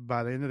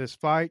 By the end of this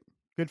fight,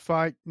 good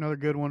fight, another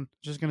good one.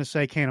 Just going to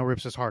say Kano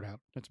rips his heart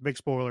out. It's a big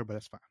spoiler, but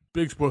it's fine.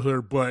 Big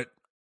spoiler, but,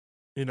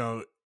 you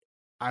know,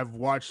 I've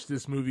watched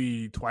this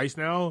movie twice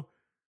now.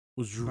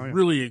 Was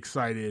really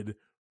excited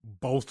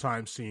both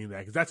times seeing that,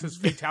 because that's his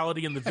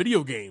fatality in the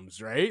video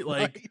games, right?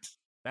 Like, right.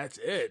 That's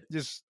it.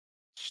 Just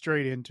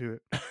straight into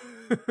it.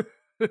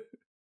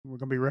 We're going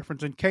to be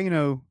referencing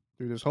Kano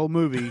through this whole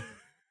movie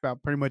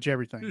about pretty much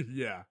everything.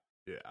 Yeah.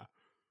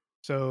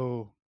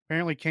 So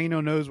apparently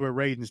Kano knows where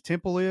Raiden's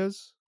temple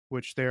is,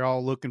 which they're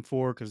all looking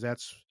for, because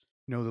that's,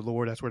 you know, the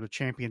lore. That's where the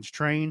champions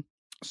train.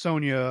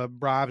 Sonya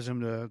bribes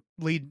him to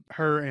lead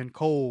her and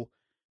Cole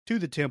to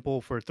the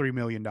temple for $3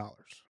 million,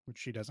 which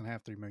she doesn't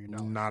have $3 million.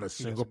 Not a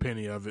single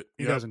penny of it.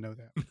 He doesn't know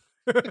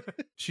that.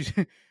 She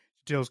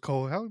tells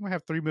Cole, how am I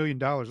have $3 million?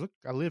 Look,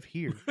 I live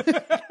here.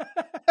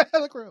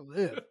 Look where I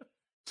live.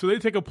 So they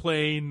take a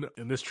plane,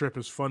 and this trip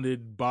is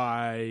funded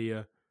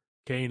by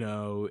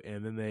Kano,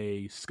 and then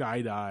they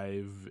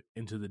skydive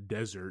into the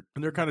desert.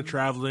 And they're kind of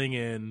traveling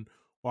and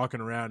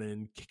walking around,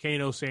 and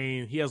Kano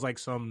saying he has like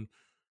some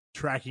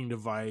tracking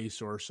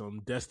device or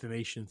some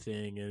destination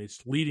thing, and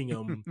it's leading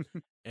them.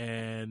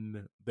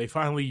 And they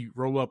finally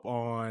roll up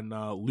on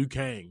Liu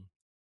Kang,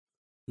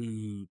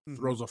 who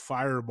throws a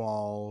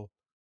fireball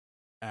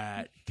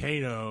at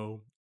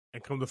Kano,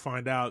 and come to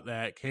find out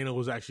that Kano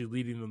was actually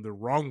leading them the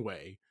wrong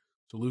way.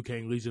 So Liu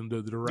Kang leads them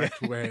the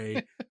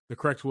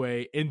correct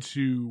way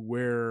into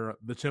where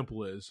the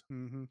temple is.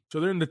 Mm-hmm. So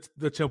they're in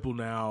the temple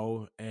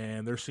now,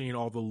 and they're seeing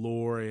all the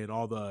lore and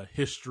all the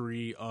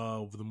history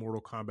of the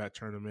Mortal Kombat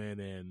tournament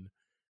and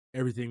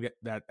everything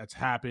that's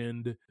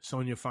happened.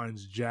 Sonya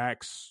finds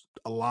Jax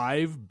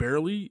alive,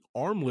 barely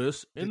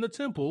armless, in the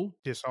temple.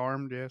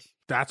 Disarmed, yes.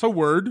 That's a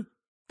word.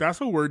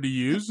 That's a word to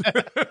use.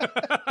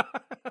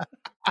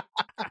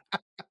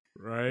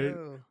 Right?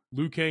 Oh.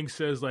 Liu Kang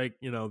says, like,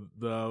 you know,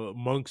 the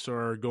monks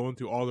are going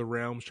through all the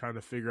realms trying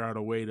to figure out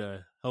a way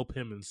to help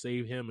him and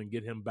save him and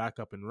get him back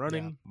up and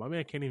running. Yeah. My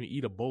man can't even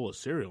eat a bowl of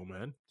cereal,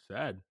 man.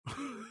 Sad.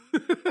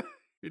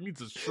 It needs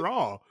a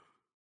straw.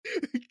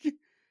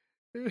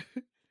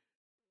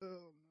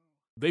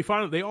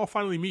 They all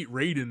finally meet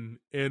Raiden,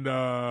 and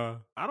I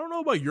don't know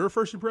about your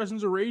first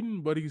impressions of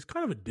Raiden, but he's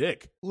kind of a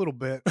dick. A little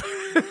bit.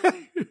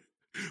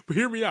 But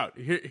hear me out.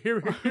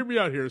 Hear me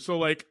out here. So,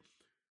 like,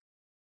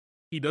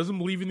 he doesn't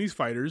believe in these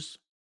fighters.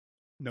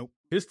 Nope.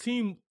 His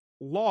team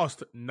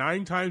lost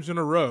 9 times in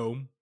a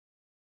row.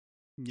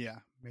 Yeah.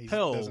 He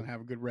doesn't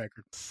have a good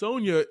record.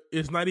 Sonya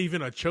is not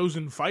even a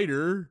chosen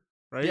fighter,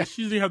 right? Yeah.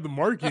 She doesn't have the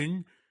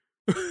marking.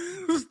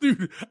 This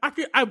dude,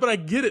 but I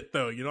get it,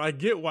 though. You know, I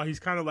get why he's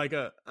kind of like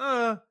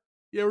yeah,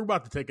 we're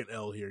about to take an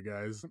L here,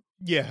 guys.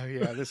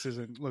 Yeah, this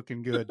isn't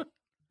looking good.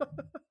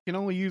 Can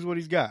only use what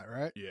he's got,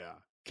 right? Yeah.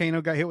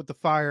 Kano got hit with the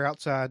fire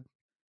outside,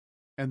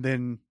 and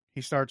then he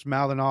starts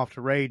mouthing off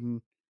to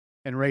Raiden,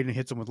 and Raiden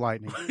hits him with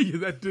lightning. Yeah,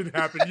 that did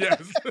happen,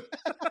 yes.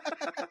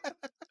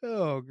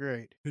 Oh,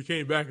 great. He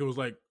came back and was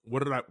like,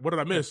 what did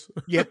I miss?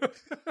 Yep.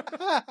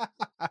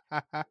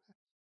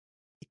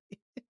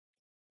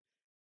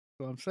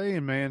 So I'm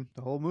saying, man,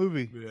 the whole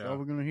movie. Yeah. That's all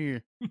we're going to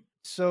hear.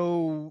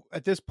 So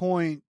at this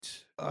point,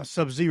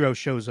 Sub-Zero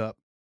shows up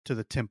to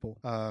the temple.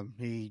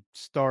 He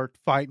starts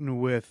fighting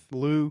with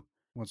Liu.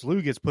 Once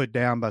Liu gets put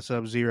down by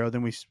Sub-Zero,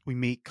 then we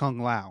meet Kung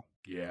Lao.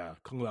 Yeah,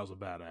 Kung Lao's a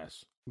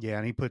badass. Yeah,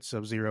 and he puts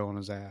Sub-Zero on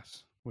his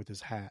ass with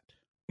his hat.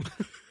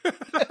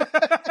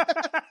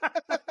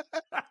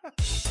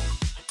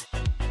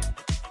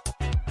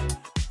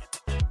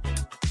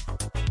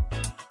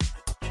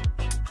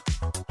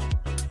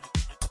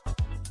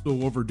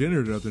 So over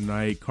dinner the other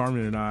night,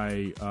 Carmen and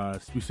I,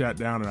 we sat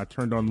down and I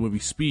turned on the movie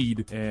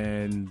Speed,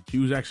 and she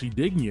was actually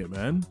digging it,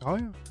 man. Oh,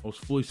 yeah. I was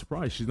fully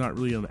surprised. She's not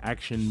really an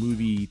action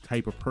movie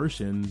type of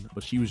person,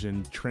 but she was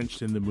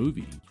entrenched in the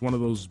movie. It's one of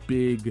those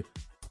big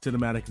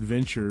cinematic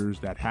adventures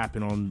that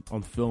happen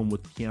on film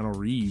with Keanu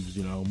Reeves.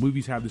 You know,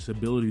 movies have this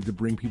ability to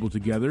bring people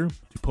together,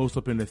 to post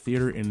up in the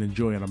theater and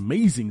enjoy an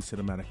amazing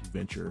cinematic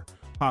adventure.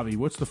 Javi,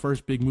 what's the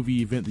first big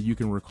movie event that you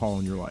can recall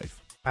in your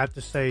life? I have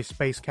to say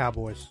Space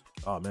Cowboys.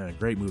 Oh, man,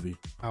 great movie.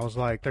 I was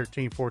like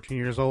 13, 14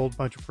 years old,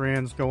 bunch of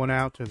friends going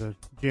out to the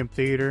gym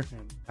theater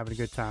and having a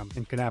good time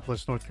in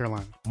Kannapolis, North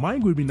Carolina. Mine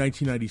would be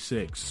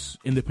 1996,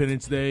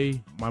 Independence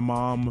Day. My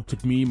mom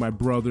took me, my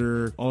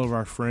brother, all of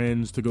our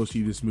friends to go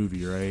see this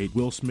movie, right?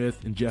 Will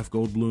Smith and Jeff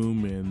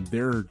Goldblum, and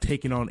they're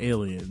taking on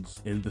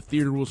aliens. And the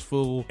theater was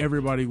full.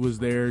 Everybody was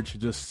there to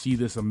just see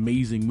this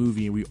amazing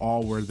movie, and we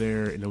all were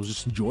there, and it was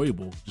just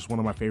enjoyable. Just one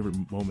of my favorite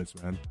moments,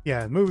 man.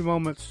 Yeah, movie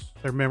moments,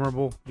 they're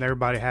memorable, and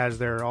everybody has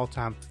their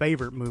all-time favorite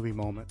movie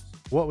moments.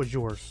 What was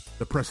yours?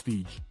 The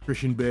Prestige.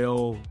 Christian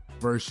Bale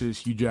versus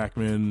Hugh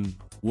Jackman.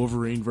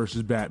 Wolverine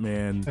versus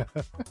Batman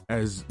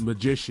as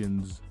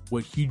magicians.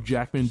 What Hugh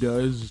Jackman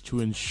does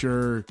to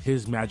ensure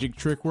his magic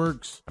trick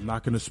works, I'm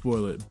not going to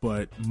spoil it,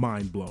 but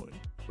mind-blowing.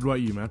 What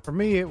about you, man? For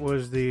me, it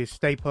was the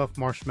Stay Puft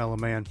Marshmallow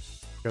Man,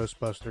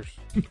 Ghostbusters.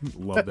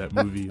 Love that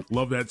movie.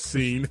 Love that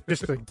scene.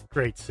 Just a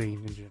great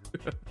scene in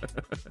general.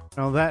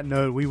 And on that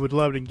note, we would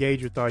love to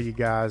engage with all you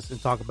guys and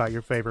talk about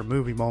your favorite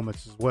movie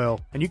moments as well.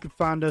 And you can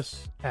find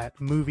us at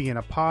Movie in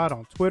a Pod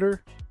on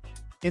Twitter,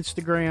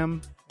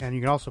 Instagram, and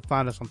you can also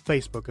find us on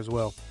Facebook as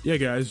well. Yeah,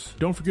 guys,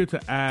 don't forget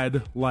to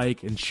add,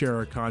 like, and share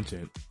our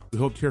content. We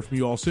hope to hear from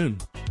you all soon.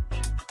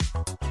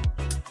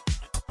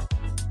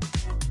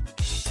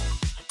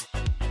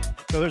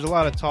 So there's a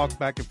lot of talk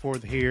back and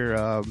forth here.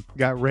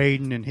 Got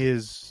Raiden and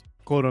his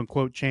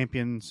quote-unquote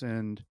champions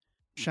and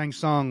Shang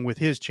Tsung with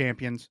his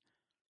champions.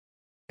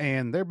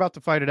 And they're about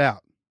to fight it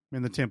out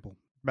in the temple.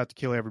 About to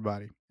kill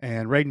everybody.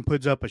 And Raiden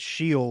puts up a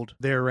shield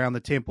there around the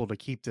temple to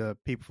keep the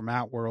people from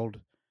Outworld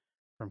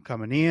from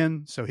coming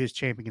in so his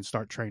champion can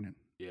start training.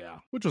 Yeah.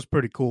 Which was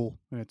pretty cool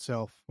in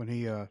itself when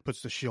he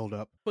puts the shield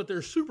up. But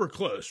they're super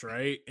close,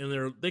 right?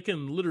 And they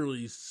can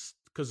literally,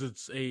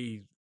 because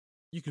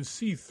you can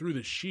see through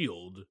the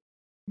shield.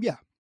 Yeah.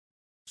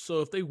 So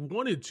if they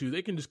wanted to,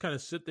 they can just kind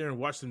of sit there and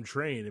watch them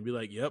train and be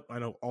like, yep, I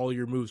know all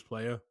your moves,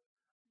 playa.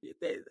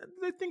 They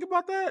think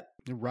about that?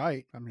 You're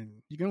right. I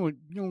mean, you can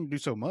only do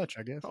so much,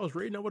 I guess. If I was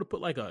Raiden, I would have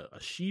put like a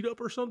sheet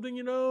up or something,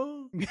 you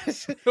know?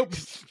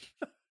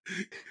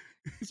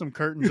 Some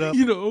curtains up.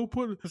 You know,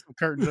 put some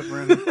curtains up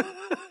around him.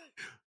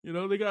 You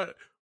know,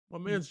 my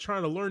man's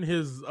trying to learn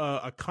his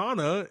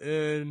Akana,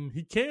 and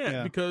he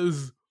can't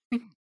because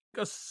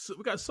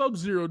we got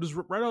Sub-Zero just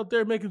right out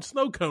there making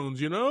snow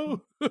cones, you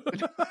know?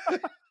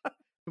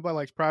 Nobody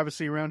likes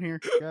privacy around here,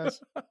 guys.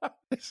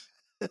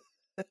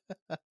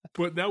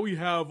 But now we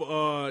have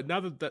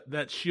now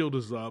that shield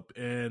is up,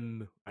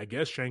 and I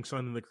guess Shang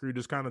Tsung and the crew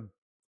just kind of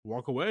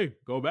walk away,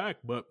 go back.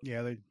 But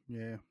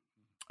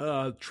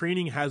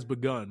training has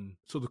begun.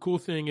 So the cool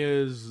thing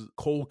is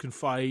Cole can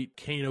fight,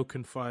 Kano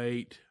can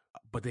fight,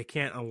 but they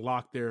can't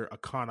unlock their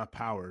Akana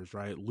powers,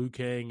 right? Liu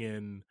Kang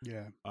and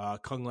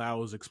Kung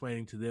Lao is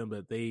explaining to them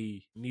that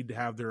they need to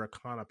have their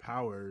Akana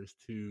powers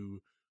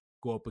to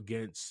go up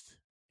against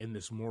in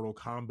this Mortal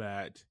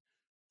Kombat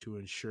to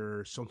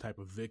ensure some type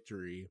of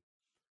victory,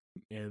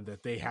 and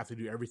that they have to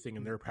do everything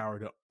in their power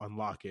to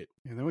unlock it.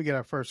 And then we get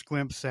our first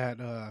glimpse at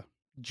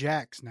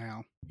Jax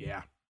now.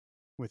 Yeah.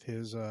 With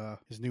his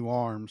new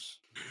arms.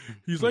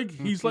 He's like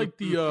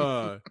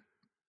the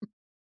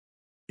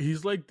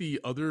he's like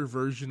the other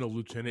version of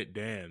Lieutenant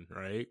Dan,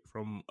 right?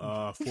 From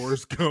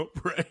Forrest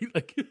Gump, right?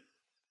 Like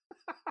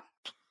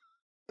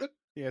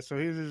yeah, so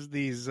he has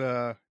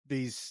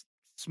these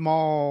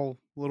small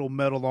little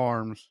metal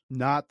arms,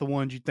 not the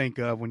ones you think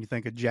of when you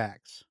think of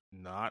Jax.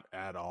 Not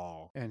at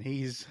all. And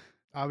he's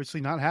obviously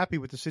not happy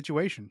with the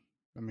situation.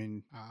 I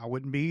mean, I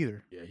wouldn't be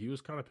either. Yeah, he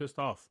was kind of pissed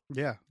off.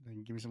 Yeah,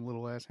 give me some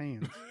little ass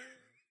hands.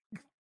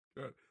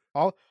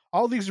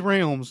 all these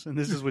realms, and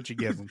this is what you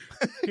give them.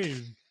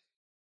 Can't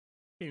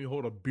even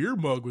hold a beer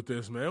mug with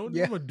this, man. What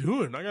am I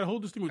doing? I gotta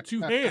hold this thing with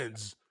two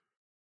hands.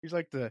 He's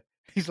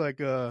like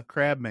a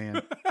crab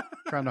man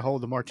trying to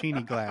hold the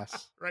martini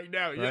glass. Right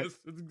now, right? Yes,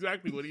 that's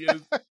exactly what he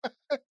is.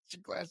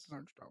 Your glasses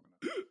aren't strong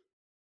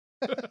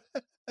enough.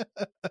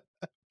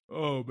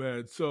 Oh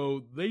man,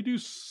 so they do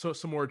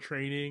some more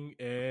training,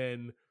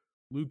 and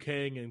Liu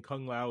Kang and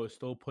Kung Lao is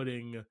still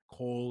putting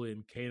Cole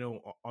and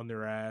Kano on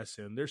their ass,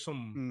 and there's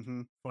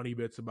some funny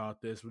bits about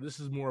this, but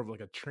this is more of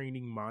like a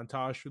training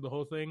montage through the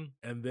whole thing.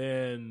 And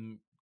then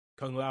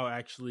Kung Lao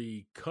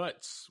actually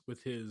cuts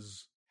with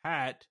his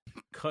hat,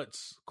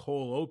 cuts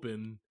Cole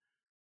open,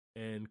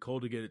 and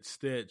Cole, to get it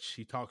stitched,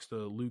 he talks to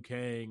Liu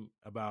Kang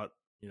about,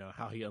 you know,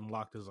 how he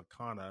unlocked his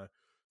Akana.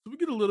 So we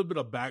get a little bit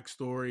of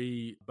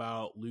backstory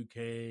about Liu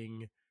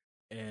Kang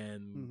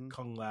and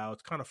Kung Lao.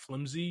 It's kind of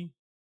flimsy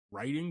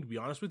writing, to be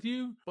honest with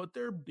you, but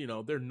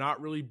they're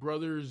not really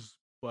brothers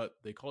but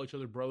they call each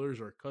other brothers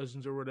or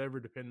cousins or whatever,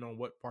 depending on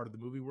what part of the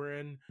movie we're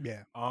in.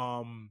 Yeah.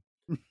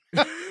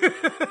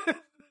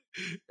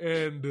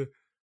 And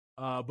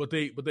but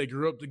they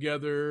grew up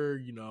together,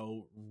 you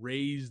know,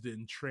 raised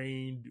and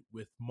trained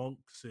with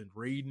monks and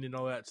Raiden and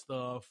all that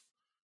stuff.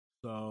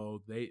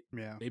 So they've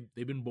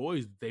been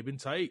boys. They've been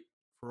tight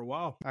for a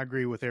while. I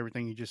agree with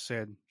everything you just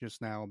said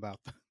just now about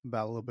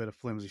a little bit of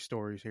flimsy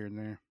stories here and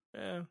there.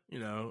 Yeah, you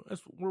know,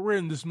 we're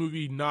in this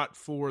movie not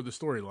for the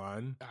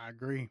storyline. I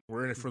agree.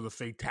 We're in it for the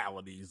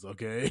fatalities,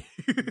 okay?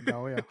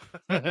 Oh,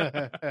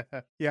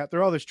 yeah. Yeah,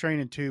 through all this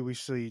training, too, we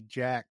see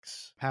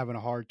Jax having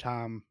a hard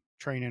time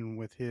training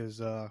with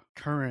his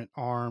current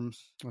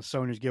arms.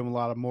 Sonya's giving him a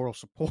lot of moral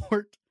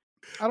support.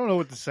 I don't know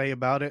what to say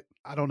about it.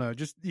 I don't know.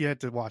 Just you have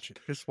to watch it.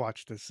 Just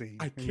watch the scene,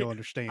 and you'll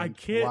understand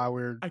why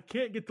we're. I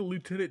can't get the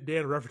Lieutenant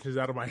Dan references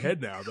out of my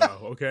head now,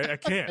 though. Okay, I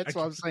can't. That's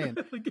what I'm saying.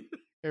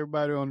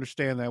 Everybody will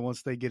understand that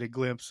once they get a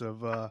glimpse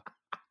of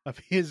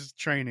his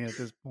training at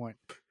this point.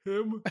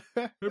 Him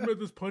at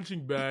this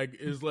punching bag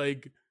is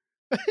like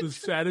the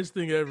saddest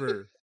thing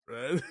ever.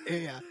 Right?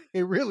 Yeah,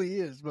 it really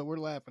is. But we're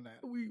laughing at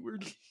it. We're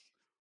just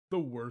the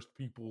worst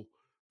people.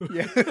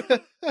 Yeah.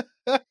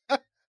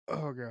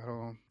 Oh, God,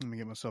 hold on. Let me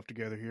get myself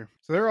together here.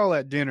 So they're all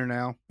at dinner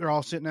now. They're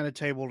all sitting at a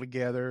table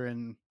together,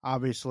 and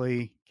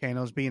obviously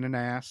Kano's being an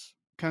ass.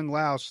 Kung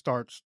Lao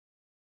starts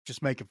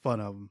just making fun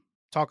of him,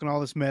 talking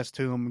all this mess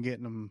to him and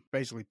getting him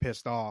basically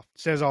pissed off.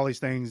 Says all these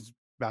things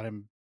about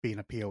him being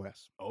a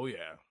POS. Oh,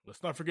 yeah.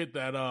 Let's not forget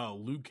that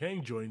Liu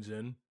Kang joins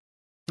in.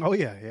 Oh,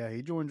 yeah,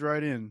 he joins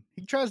right in.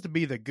 He tries to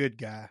be the good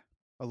guy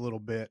a little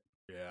bit.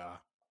 Yeah.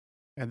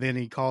 And then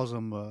he calls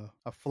him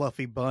a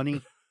fluffy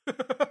bunny.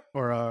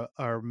 Or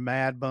a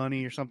mad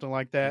bunny or something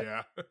like that.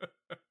 Yeah.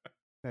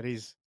 That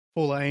he's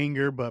full of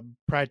anger but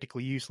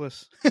practically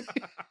useless.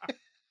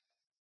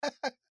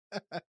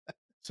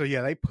 So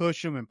yeah, they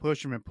push him and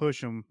push him and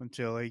push him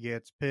until he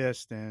gets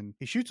pissed and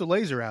he shoots a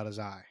laser out his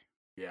eye.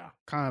 Yeah.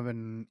 Kind of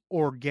an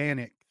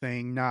organic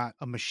thing, not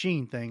a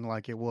machine thing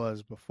like it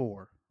was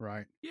before,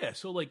 right? Yeah,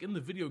 so like in the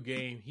video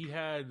game, he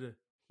had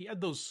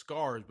those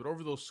scars, but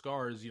over those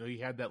scars, you know, he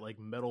had that like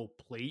metal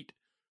plate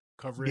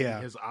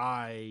covering his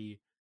eye.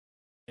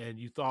 And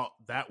you thought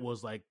that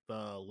was like the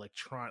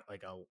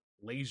like a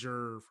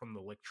laser from the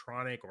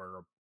electronic or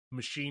a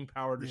machine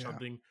powered or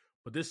something.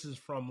 But this is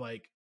from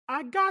like,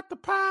 I got the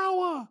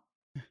power.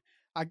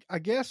 I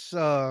guess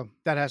that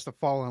has to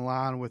fall in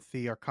line with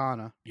the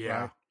Arcana.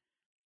 Yeah. Right?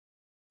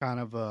 Kind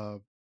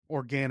of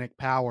organic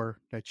power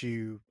that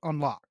you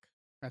unlock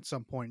at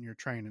some point in your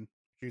training.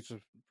 Shoots a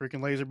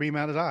freaking laser beam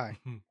out his eye.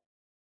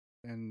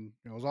 And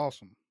it was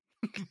awesome.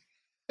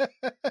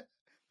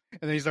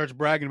 And then he starts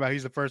bragging about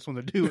he's the first one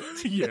to do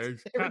it. Yeah.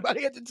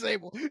 Everybody at the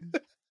table.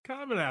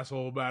 Kind of an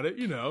asshole about it,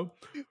 you know.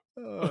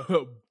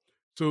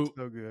 So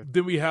good.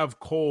 Then we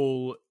have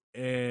Cole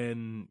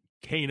and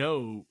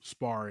Kano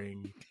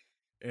sparring.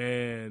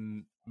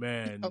 And,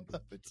 man, I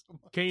love it so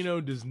much. Kano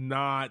does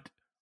not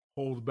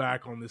hold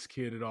back on this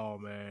kid at all,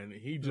 man.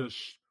 He just,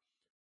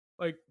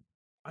 like,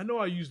 I know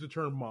I use the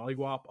term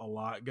mollywop a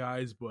lot,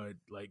 guys, but,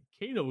 like,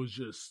 Kano is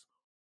just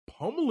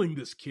pummeling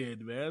this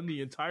kid, man,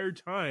 the entire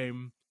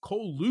time.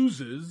 Cole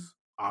loses,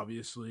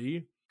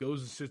 obviously,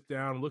 goes and sits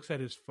down, looks at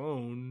his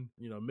phone,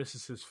 you know,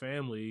 misses his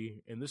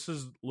family. And this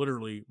is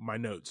literally my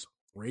notes.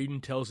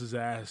 Raiden tells his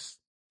ass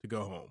to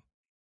go home.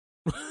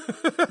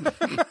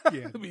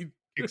 Yeah. I mean,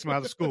 kicks him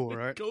out of school,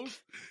 right?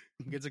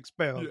 Gets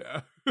expelled.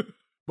 Yeah.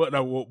 But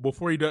no,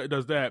 before he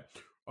does that,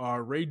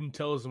 Raiden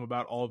tells him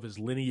about all of his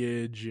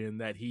lineage and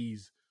that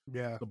he's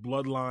the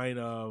bloodline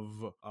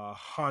of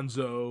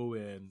Hanzo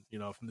and, you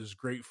know, from this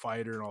great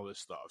fighter and all this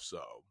stuff.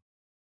 So.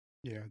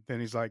 Yeah, then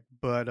he's like,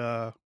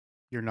 but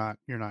you're not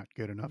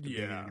good enough to be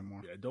here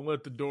anymore. Yeah, don't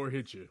let the door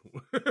hit you.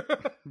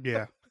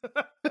 Yeah.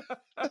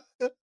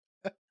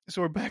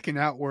 So we're back in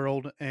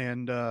Outworld,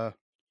 and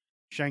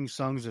Shang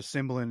Tsung's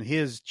assembling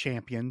his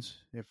champions,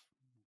 if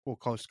we'll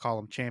call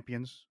them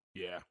champions.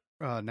 Yeah.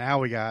 Now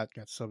we got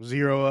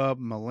Sub-Zero up,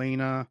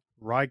 Mileena,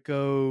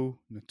 Raiko,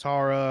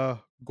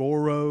 Natara,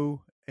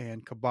 Goro,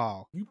 and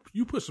Kabal.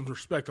 You put some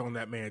respect on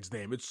that man's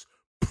name. It's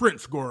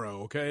Prince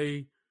Goro,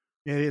 okay?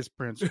 It is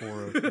Prince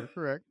Goro. You're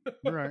correct.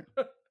 You're right.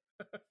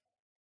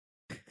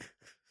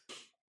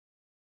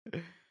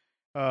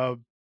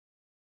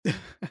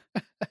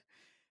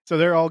 So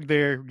they're all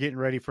there getting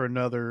ready for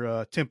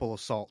another temple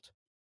assault,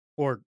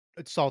 or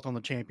assault on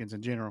the champions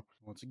in general.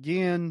 Once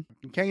again,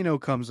 Kano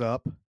comes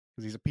up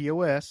because he's a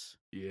POS.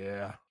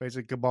 Yeah.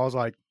 Basically, Cabal's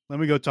like, let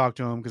me go talk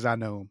to him because I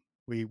know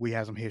him. We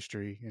have some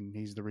history, and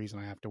he's the reason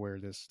I have to wear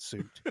this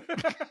suit.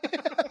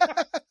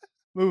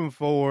 Moving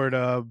forward,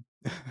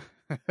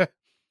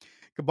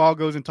 Kabal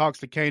goes and talks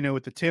to Kano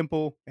at the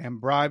temple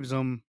and bribes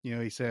him. You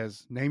know, he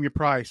says, name your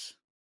price,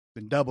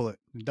 then double it,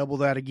 and double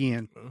that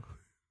again.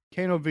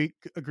 Kano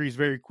agrees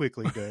very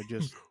quickly to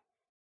just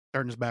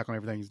turn his back on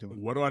everything he's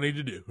doing. What do I need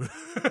to do?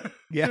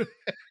 Yeah.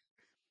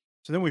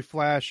 So then we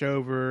flash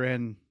over,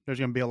 and there's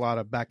going to be a lot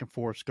of back and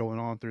forths going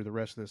on through the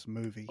rest of this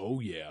movie. Oh,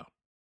 yeah.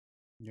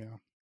 Yeah.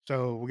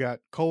 So we got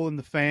Cole and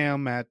the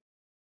fam at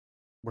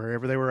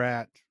wherever they were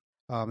at.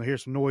 They hear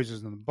some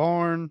noises in the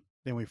barn.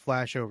 Then we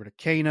flash over to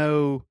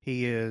Kano.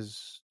 He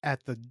is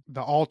at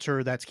the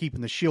altar that's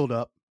keeping the shield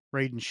up,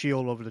 Raiden's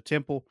shield over the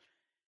temple.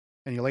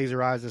 And he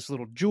laser eyes this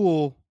little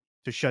jewel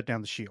to shut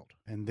down the shield.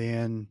 And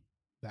then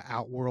the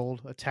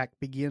Outworld attack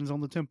begins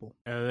on the temple.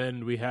 And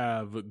then we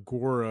have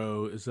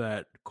Goro is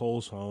at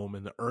Cole's home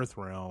in the Earth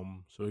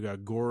Realm. So we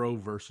got Goro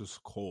versus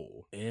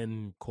Cole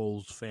and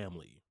Cole's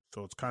family.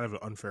 So it's kind of an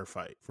unfair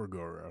fight for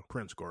Goro,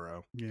 Prince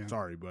Goro. Yeah.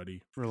 Sorry,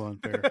 buddy. Real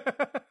unfair.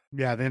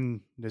 Yeah,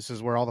 then this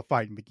is where all the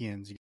fighting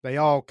begins. They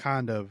all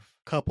kind of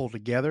couple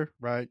together,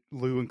 right?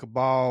 Liu and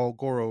Cabal,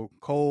 Goro,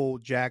 Cole,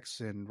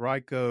 Jax and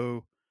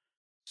Raiko,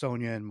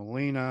 Sonya and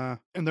Melina,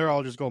 and they're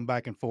all just going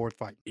back and forth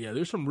fighting. Yeah,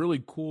 there's some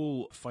really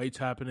cool fights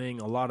happening,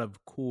 a lot of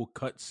cool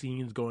cut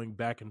scenes going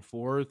back and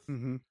forth.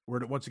 Mm-hmm.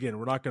 Once again,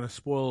 we're not going to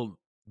spoil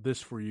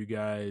this for you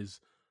guys,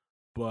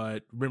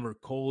 but remember,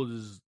 Cole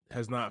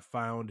has not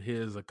found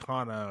his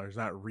Akana, or has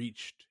not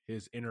reached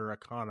his inner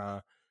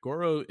Akana.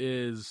 Goro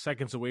is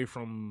seconds away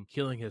from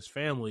killing his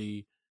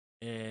family,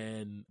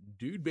 and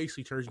dude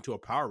basically turns into a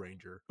Power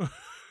Ranger,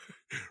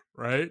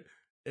 right?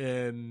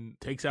 And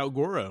takes out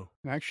Goro.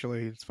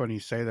 Actually, it's funny you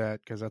say that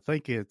because I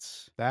think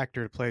it's the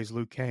actor that plays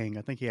Liu Kang.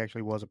 I think he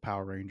actually was a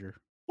Power Ranger.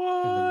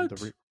 What?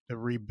 In the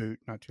reboot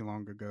not too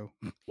long ago.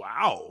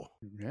 Wow.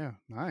 Yeah,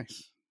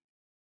 nice.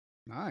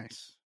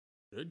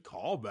 Good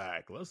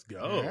callback. Let's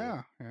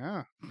go.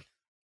 Yeah.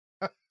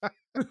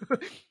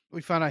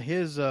 We found out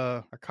his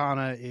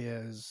Akana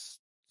is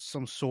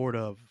some sort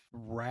of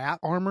rat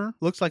armor.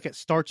 Looks like it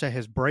starts at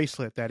his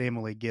bracelet that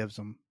Emily gives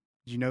him.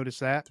 Did you notice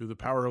that? Through the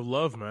power of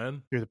love,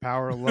 man. Through the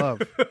power of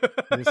love.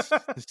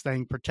 this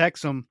thing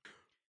protects him.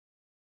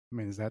 I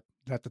mean, is that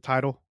the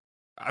title?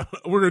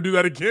 We're going to do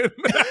that again.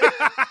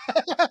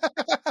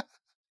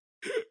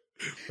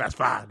 That's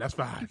fine.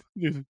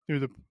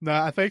 No,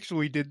 I think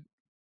we did.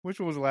 Which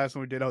one was the last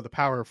one we did? Oh, the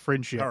power of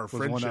friendship. Power of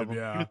friendship,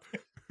 yeah.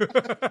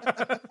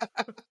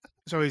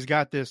 So he's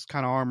got this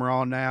kind of armor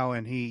on now,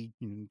 and he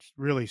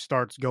really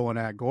starts going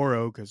at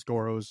Goro because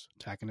Goro's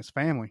attacking his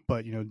family.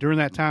 But during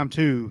that time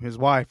too, his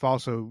wife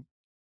also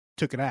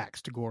took an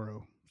axe to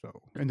Goro,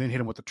 and then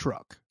hit him with a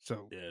truck.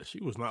 So yeah, she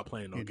was not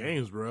playing no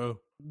games, bro.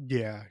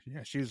 Yeah,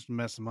 she was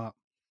messing him up.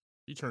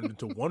 She turned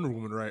into Wonder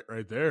Woman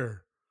right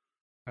there.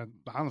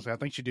 Honestly, I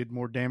think she did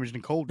more damage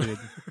than Cole did.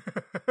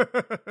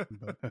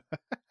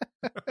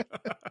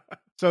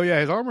 So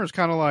yeah, his armor is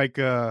kind of like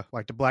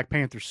the Black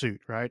Panther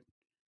suit, right?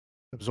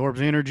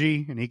 Absorbs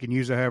energy, and he can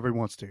use it however he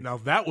wants to. Now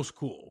that was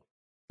cool.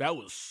 That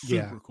was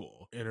super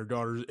cool. And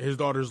his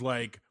daughter's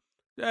like,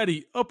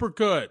 "Daddy,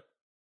 uppercut."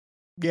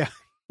 Yeah,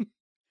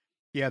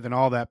 yeah. Then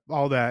all that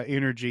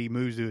energy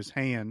moves to his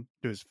hand,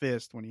 to his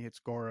fist when he hits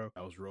Goro.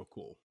 That was real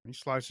cool. He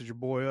slices your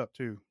boy up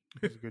too.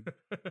 It was good.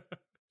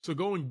 So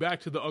going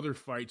back to the other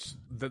fights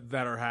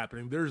that are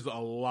happening, there's a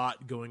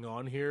lot going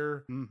on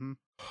here.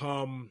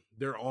 Mm-hmm.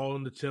 They're all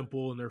in the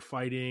temple and they're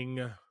fighting.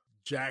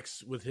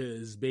 Jax with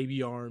his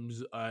baby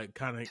arms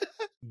kind of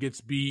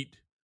gets beat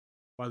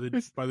by the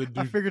dude.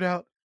 I figured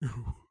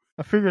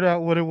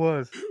out what it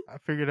was.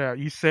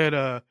 You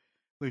said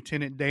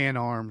Lieutenant Dan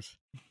arms.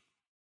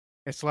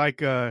 It's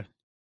like when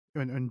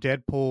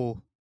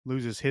Deadpool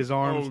loses his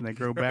arms and they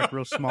grow back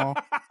real small.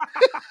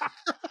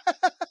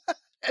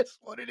 That's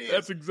what it is.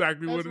 That's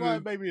exactly what it is.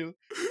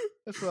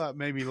 That's why it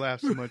made me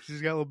laugh so much.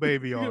 He's got little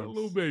baby arms. Got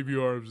little baby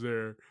arms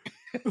there.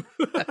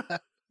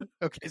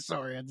 Okay,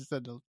 sorry. I just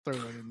had to throw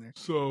it in there.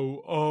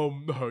 So,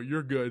 no,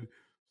 you're good.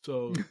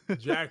 So,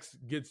 Jax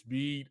gets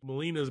beat.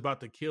 Melina's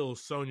about to kill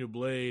Sonya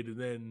Blade and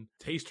then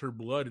taste her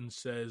blood and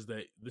says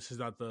that this is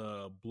not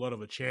the blood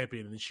of a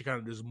champion. And then she kind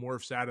of just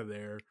morphs out of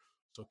there.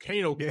 So,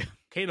 Kano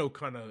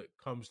kind of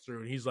comes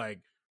through and he's like,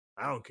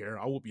 I don't care.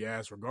 I'll whoop your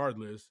ass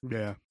regardless.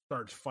 Yeah.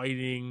 Starts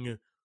fighting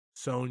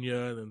Sonya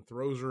and then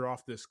throws her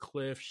off this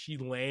cliff. She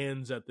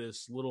lands at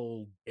this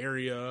little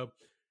area.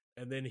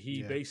 And then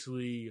he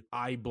basically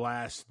eye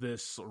blasts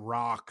this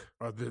rock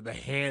or the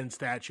hand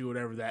statue,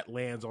 whatever that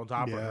lands on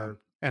top of her.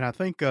 And I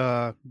think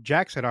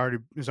Jax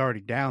is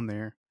already down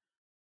there.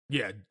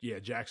 Yeah,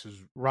 Jax is.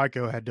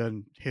 Raiko had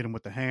done hit him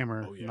with the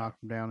hammer,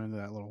 knocked him down into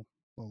that little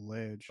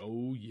ledge.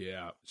 Oh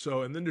yeah.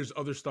 So and then there's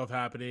other stuff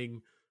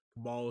happening.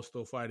 Cabal is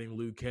still fighting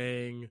Liu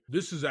Kang.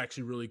 This is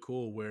actually really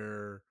cool.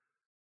 Where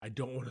I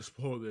don't want to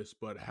spoil this,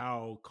 but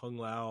how Kung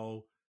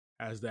Lao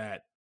has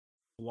that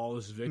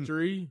flawless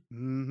victory,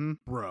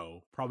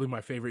 bro. Probably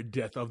my favorite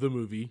death of the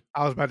movie.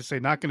 I was about to say,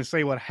 not going to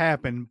say what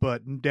happened,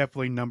 but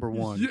definitely number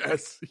one.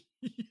 Yes,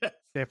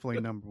 definitely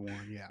number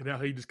one. Yeah. And now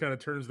he just kind of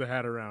turns the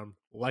hat around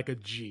like a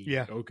G.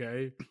 Yeah.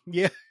 Okay.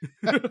 Yeah.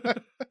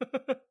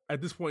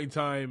 At this point in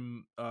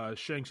time,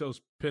 Shang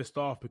Tsung's pissed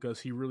off because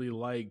he really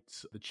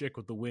liked the chick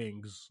with the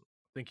wings.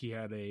 I think he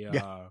had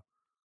a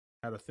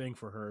thing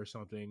for her or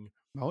something.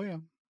 Oh yeah.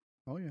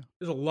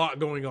 There's a lot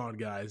going on,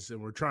 guys,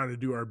 and we're trying to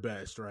do our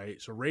best, right?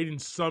 So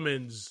Raiden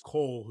summons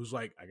Cole, who's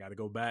like, I gotta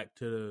go back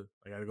to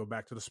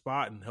the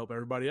spot and help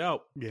everybody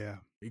out. Yeah.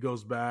 He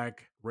goes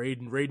back.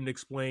 Raiden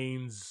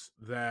explains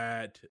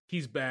that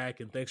he's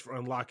back and thanks for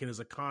unlocking his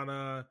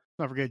Arcana.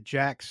 Don't forget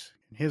Jax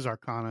and his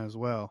Arcana as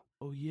well.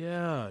 Oh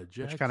yeah, which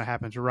Jax. kind of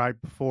happens right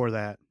before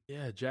that.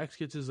 Yeah, Jax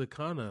gets his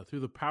Akana through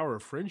the power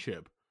of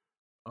friendship.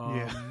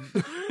 Yeah.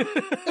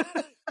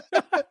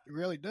 It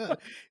really does.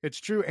 It's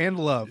true, and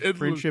love,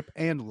 friendship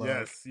and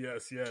love.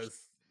 Yes.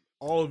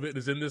 All of it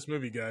is in this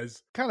movie,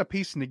 guys. Kind of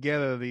piecing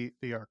together the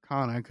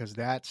Arcana, because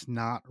that's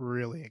not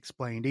really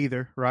explained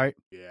either, right?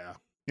 Yeah.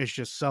 It's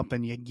just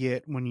something you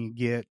get when you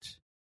get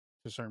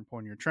to a certain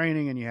point in your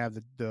training and you have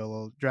the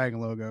little dragon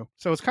logo.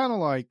 So it's kind of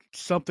like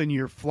something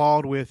you're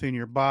flawed with in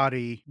your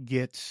body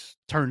gets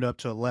turned up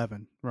to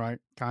 11, right?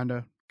 Kind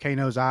of.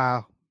 Kano's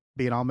eye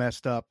being all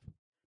messed up.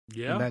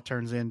 Yeah. And that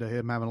turns into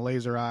him having a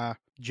laser eye.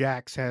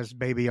 Jax has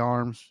baby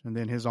arms, and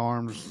then his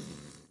arms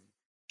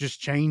just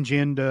change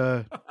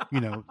into,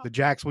 the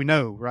Jax we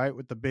know, right?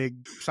 With the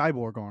big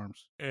cyborg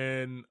arms.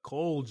 And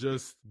Cole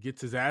just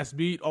gets his ass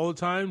beat all the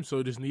time,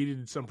 so just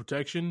needed some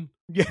protection.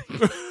 Yeah.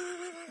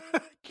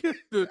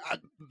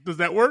 Does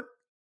that work?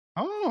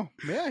 Oh,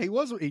 yeah,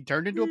 he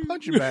turned into a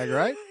punching bag,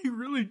 right? He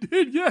really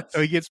did, yes.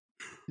 So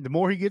the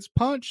more he gets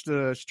punched,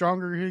 the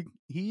stronger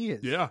he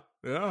is. Yeah.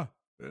 Found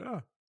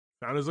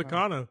his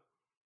Akana.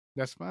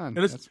 That's fine. And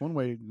that's one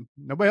way.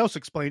 Nobody else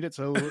explained it,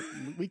 so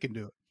we can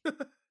do it.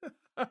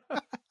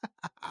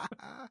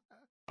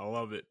 I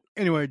love it.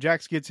 Anyway,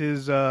 Jax gets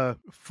his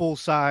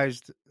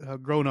full-sized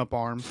grown-up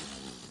arms.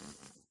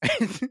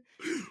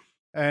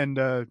 And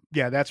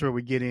that's where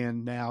we get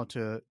in now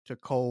to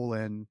Cole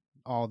and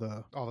all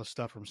the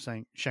stuff from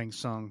Shang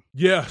Tsung.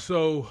 Yeah,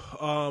 so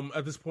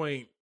at this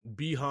point,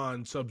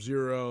 Bihan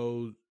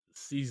Sub-Zero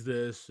sees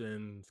this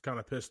and is kind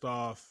of pissed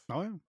off.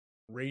 Oh, yeah.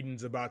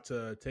 Raiden's about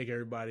to take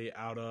everybody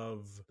out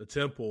of the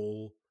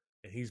temple,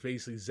 and he's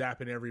basically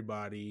zapping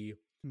everybody.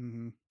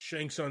 Mm-hmm.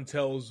 Shang Tsung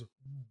tells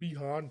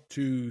Bihan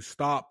to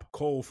stop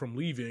Cole from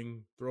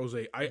leaving, throws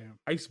a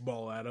ice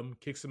ball at him,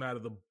 kicks him out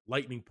of the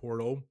lightning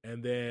portal,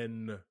 and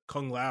then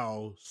Kung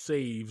Lao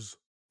saves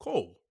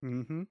Cole.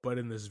 Mm-hmm. But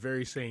in this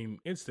very same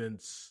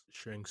instance,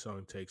 Shang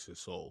Tsung takes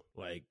his soul.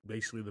 Like,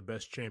 basically the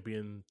best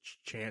champion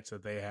chance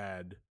that they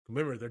had.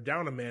 Remember, they're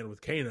down a man with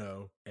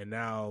Kano, and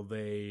now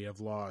they have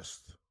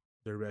lost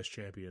their best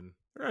champion.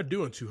 They're not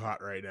doing too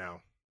hot right now.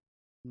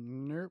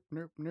 Nope.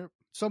 At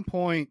some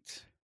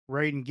point,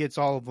 Raiden gets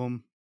all of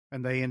them,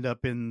 and they end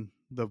up in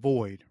the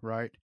void,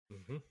 right?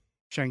 Mm-hmm.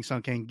 Shang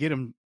Tsung can't get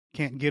them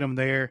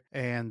there,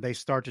 and they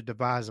start to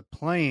devise a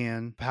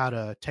plan of how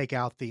to take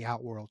out the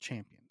Outworld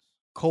champions.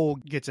 Cole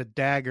gets a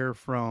dagger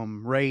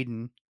from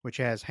Raiden, which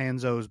has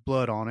Hanzo's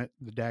blood on it.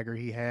 The dagger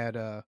he had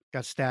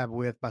got stabbed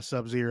with by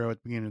Sub-Zero at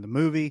the beginning of the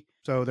movie.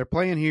 So their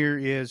plan here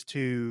is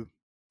to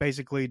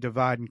basically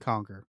divide and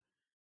conquer.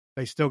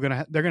 They're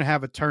gonna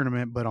have a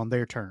tournament, but on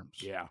their terms.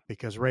 Yeah,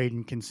 because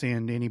Raiden can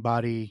send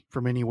anybody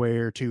from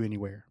anywhere to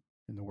anywhere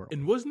in the world.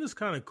 And wasn't this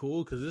kind of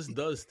cool? Because this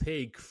does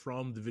take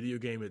from the video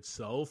game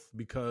itself.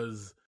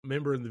 Because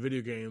remember, in the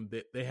video game,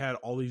 they had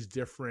all these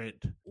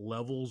different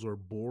levels or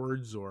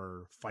boards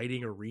or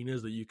fighting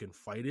arenas that you can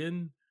fight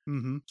in.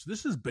 Mm-hmm. So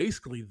this is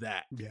basically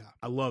that. Yeah,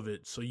 I love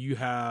it. So you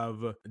have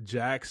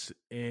Jax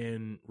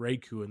and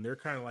Reiku, and they're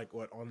kind of like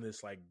on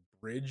this like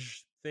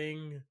bridge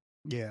thing.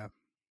 Yeah.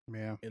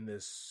 In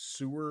this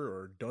sewer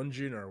or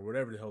dungeon or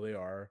whatever the hell they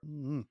are.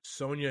 Mm-hmm.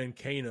 Sonya and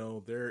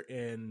Kano, they're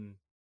in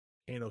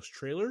Kano's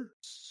trailer?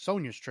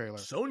 Sonya's trailer.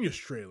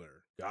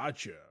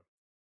 Gotcha.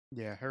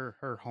 Yeah,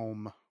 her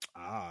home.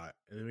 And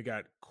then we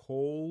got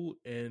Cole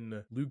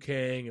and Liu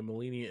Kang and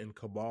Melina and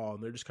Cabal,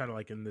 and they're just kind of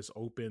like in this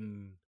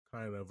open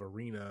kind of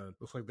arena.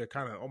 Looks like they're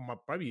kind of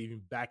maybe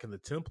even back in the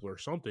temple or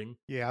something.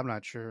 Yeah, I'm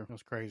not sure.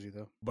 That's crazy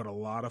though. But a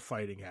lot of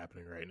fighting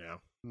happening right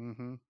now.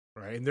 Mm-hmm.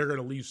 Right, and they're going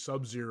to leave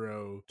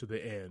Sub-Zero to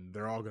the end.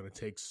 They're all going to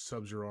take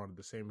Sub-Zero on at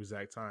the same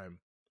exact time.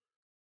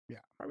 Yeah,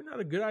 probably not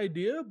a good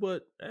idea,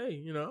 but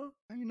hey, you gotta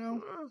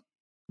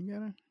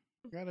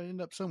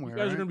end up somewhere. You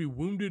guys right? are going to be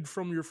wounded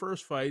from your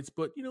first fights,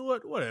 but you know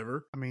what?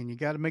 Whatever. I mean, you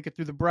got to make it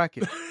through the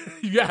bracket.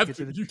 You have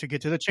to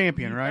get to the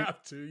champion, right? You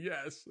have to,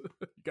 yes.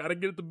 You got to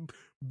get the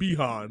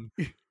Bihan.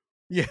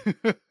 Yeah.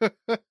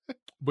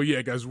 But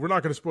yeah, guys, we're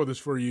not going to spoil this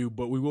for you,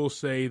 but we will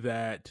say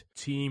that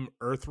Team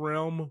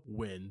Earthrealm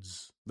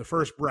wins the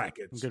first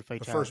brackets. Good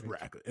fatalities. The first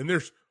bracket. And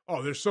there's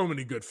so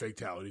many good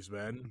fatalities,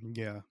 man.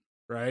 Yeah.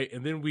 Right?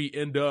 And then we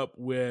end up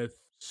with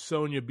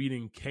Sonya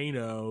beating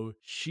Kano.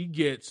 She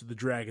gets the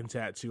dragon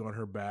tattoo on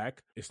her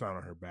back. It's not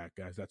on her back,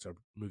 guys. That's a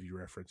movie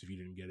reference if you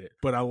didn't get it.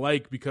 But I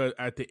like because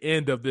at the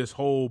end of this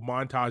whole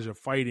montage of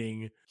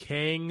fighting,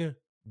 Kang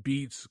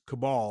beats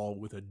Cabal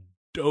with a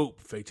dope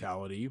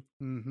fatality.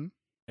 Mm-hmm.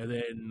 And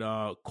then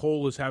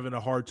Cole is having a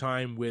hard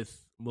time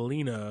with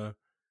Melina.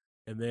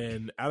 And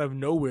then out of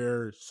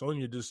nowhere,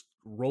 Sonya just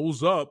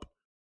rolls up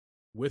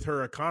with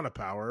her Akana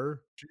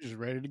power. She's just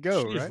ready to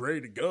go, She's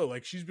ready to go.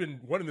 Like, she's been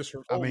wanting this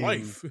her whole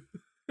life.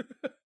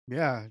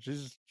 Yeah,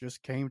 just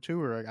came to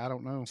her. I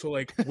don't know. So,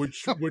 like, would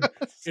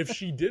if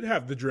she did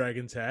have the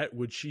dragon tat,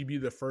 would she be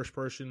the first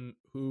person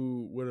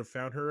who would have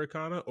found her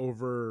Akana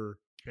over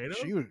Kano?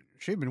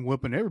 She'd been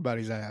whooping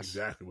everybody's ass.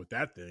 Exactly, with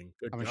that thing.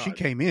 Good God. She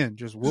came in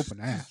just whooping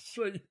ass.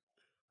 Like,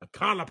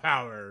 Akana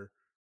power.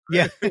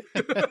 Yeah.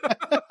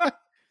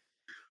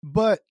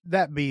 But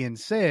that being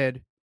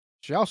said,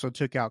 She also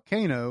took out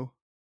Kano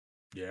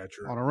Yeah,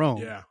 true. on her own.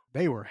 Yeah.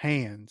 They were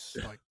hands.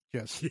 Like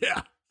just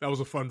Yeah. That was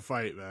a fun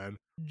fight, man.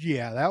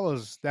 yeah, that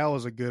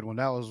was a good one.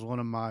 That was one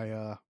of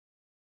my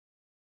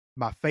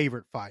my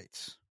favorite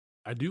fights.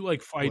 I do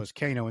like fights. Was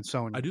Kano and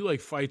Sonya. I do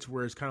like fights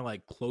where it's kind of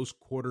like close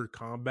quarter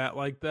combat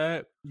like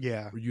that.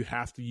 Yeah. Where you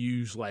have to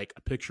use like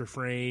a picture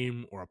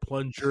frame or a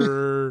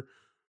plunger,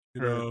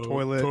 you know,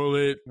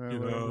 toilet, you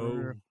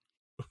know,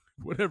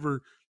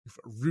 whatever,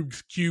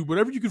 Rubik's Cube,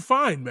 whatever you can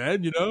find,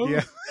 man, you know?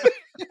 Yeah.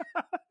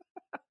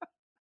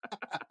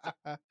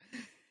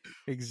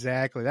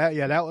 Exactly.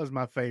 That was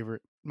my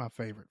favorite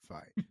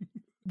fight.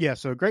 Yeah,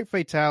 so great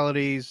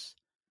fatalities.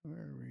 Where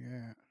are we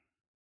at?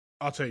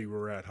 I'll tell you where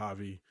we're at,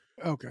 Javi.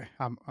 Okay.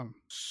 I'm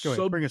go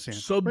ahead. Bring us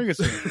in. Bring us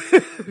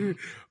in.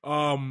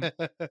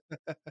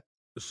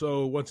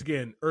 So once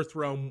again,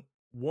 Earthrealm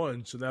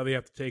won, so now they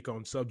have to take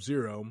on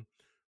Sub-Zero.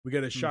 We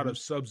get a shot of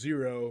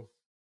Sub-Zero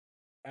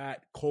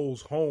at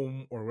Cole's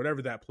home or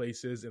whatever that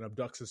place is and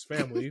abducts his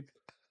family.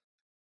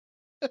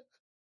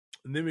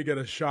 And then we get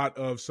a shot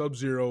of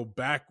Sub-Zero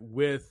back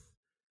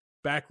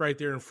right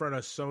there in front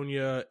of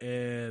Sonya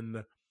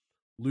and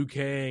Liu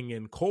Kang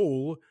and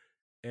Cole,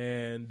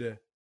 and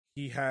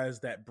he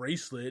has that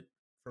bracelet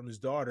from his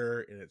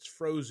daughter and it's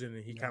frozen,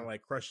 and he kind of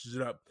like crushes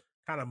it up,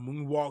 kind of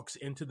moonwalks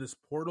into this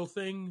portal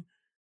thing,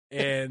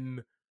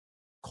 and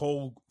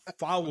Cole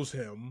follows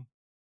him,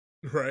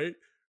 right?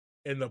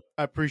 And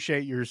I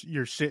appreciate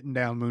your sitting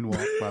down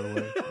moonwalk, by the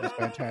way. That's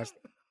fantastic.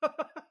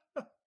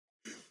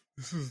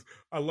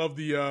 I love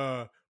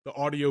the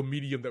audio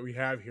medium that we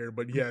have here,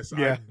 but yes,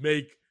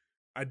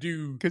 I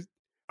do.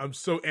 I'm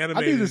so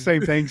animated. I do the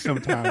same thing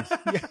sometimes.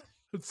 Yeah.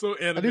 It's so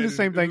animated. I do the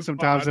same thing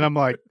sometimes, and I'm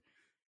like,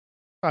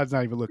 Todd's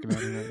not even looking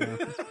at me right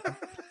now.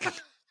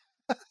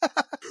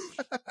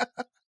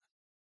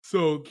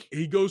 So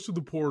he goes to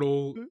the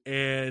portal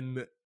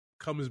and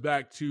comes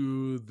back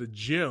to the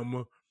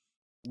gym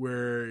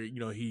where, you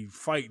know, he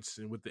fights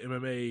with the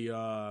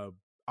MMA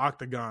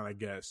octagon, I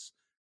guess,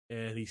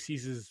 and he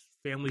sees his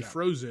family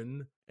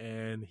frozen,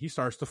 and he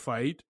starts to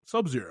fight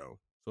Sub-Zero.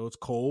 So it's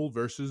Cole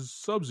versus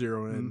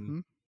Sub-Zero,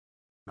 and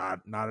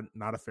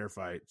not a fair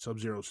fight.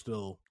 Sub-Zero's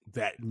still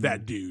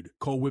that dude.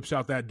 Cole whips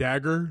out that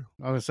dagger.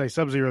 I was gonna say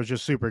Sub-Zero's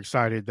just super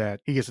excited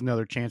that he gets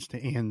another chance to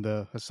end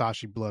the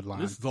Hisashi bloodline.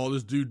 This is all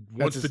this dude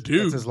wants to do.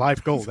 That's his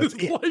life goal. That's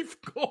his life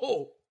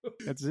goal.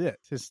 That's it.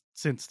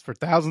 Since for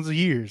thousands of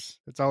years,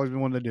 that's all he's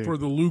been wanting to do. For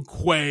the Liu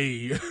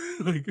Kuei.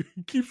 Like,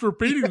 he keeps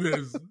repeating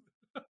this.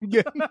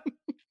 Yeah.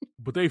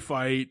 But they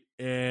fight,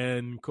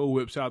 and Cole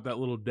whips out that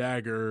little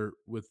dagger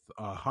with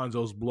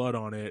Hanzo's blood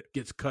on it,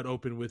 gets cut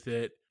open with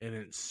it, and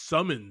it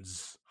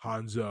summons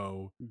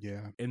Hanzo.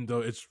 Yeah. And though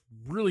it's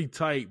really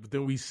tight, but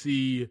then we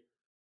see,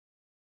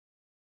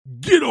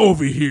 "Get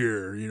over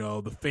here," you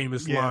know, the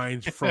famous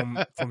lines from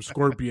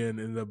Scorpion,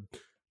 and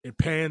it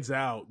pans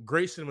out.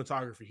 Great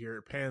cinematography here.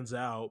 It pans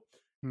out,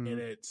 and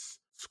it's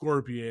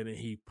Scorpion, and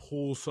he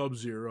pulls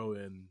Sub-Zero,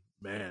 and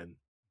man,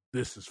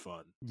 this is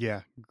fun.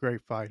 Yeah,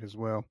 great fight as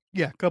well.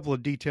 Yeah, a couple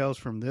of details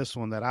from this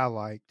one that I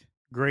liked.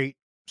 Great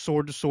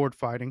sword-to-sword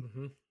fighting.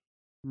 Mm-hmm.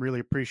 Really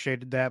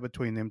appreciated that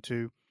between them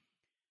two.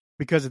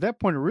 Because at that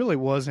point, it really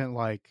wasn't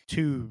like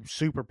two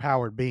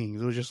super-powered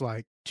beings. It was just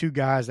like two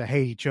guys that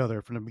hate each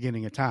other from the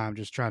beginning of time,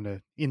 just trying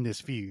to end this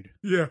feud.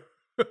 Yeah.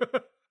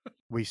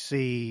 We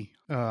see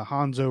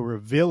Hanzo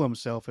reveal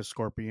himself as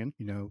Scorpion,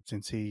 you know,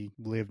 since he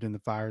lived in the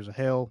fires of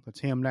hell. That's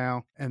him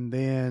now. And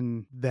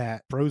then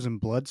that frozen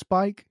blood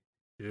spike.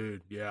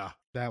 Dude, yeah.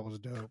 That was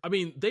dope. I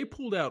mean, they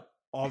pulled out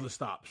all the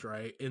stops,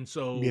 right? And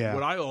so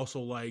what I also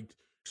liked,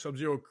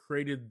 Sub-Zero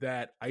created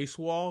that ice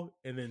wall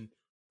and then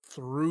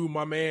threw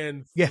my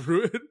man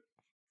through it.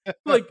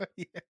 Like,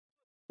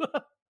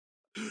 that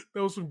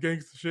was some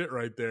gangster shit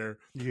right there.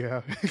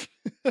 Yeah.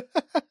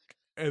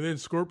 And then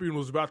Scorpion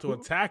was about to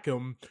attack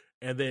him,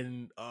 and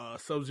then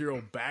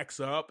Sub-Zero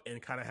backs up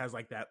and kind of has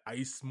like that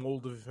ice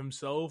mold of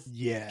himself.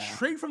 Yeah.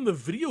 Straight from the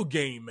video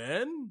game,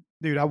 man.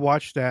 Dude, I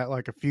watched that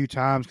like a few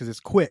times because it's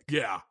quick.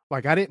 Yeah.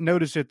 Like, I didn't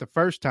notice it the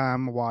first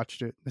time I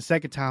watched it. The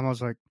second time I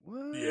was like,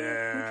 what?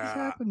 Yeah. What just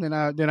happened? Then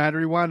I had to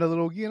rewind a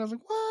little again. I was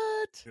like,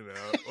 what? You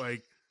know,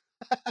 like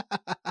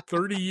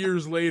 30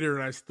 years later,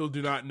 and I still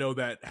do not know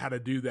how to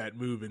do that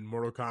move in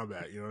Mortal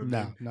Kombat. You know what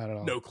I mean? Not at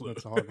all. No clue.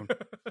 That's a hard one.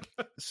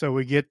 So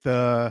we get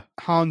the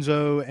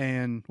Hanzo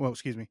and,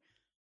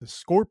 the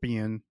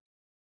Scorpion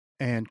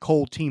and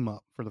Cole team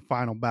up for the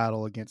final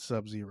battle against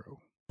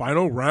Sub-Zero.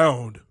 Final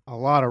round. A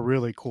lot of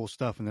really cool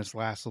stuff in this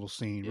last little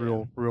scene.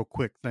 Yeah. Real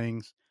quick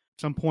things.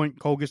 At some point,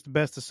 Cole gets the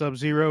best of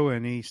Sub-Zero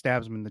and he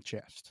stabs him in the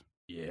chest.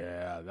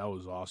 Yeah, that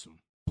was awesome.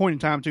 Point in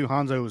time too,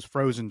 Hanzo is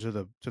frozen to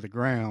the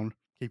ground.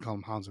 Keep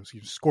calling him Hanzo.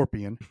 Excuse me.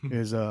 Scorpion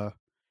is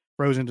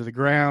frozen to the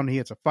ground. He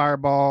hits a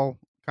fireball,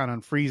 kind of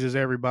unfreezes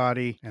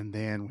everybody, and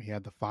then we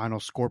had the final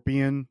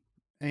Scorpion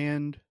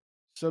and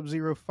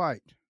Sub-Zero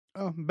fight.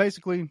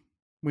 Basically,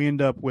 we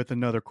end up with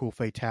another cool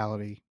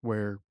fatality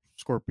where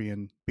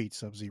Scorpion beats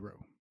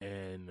Sub-Zero.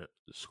 And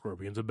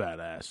Scorpion's a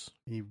badass.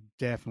 He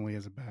definitely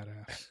is a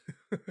badass.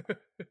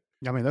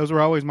 I mean, those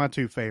were always my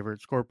two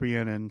favorites,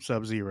 Scorpion and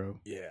Sub-Zero.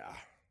 Yeah.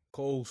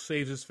 Cole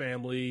saves his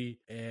family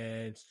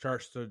and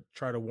starts to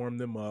try to warm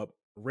them up.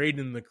 Raiden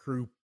and the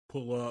crew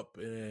pull up,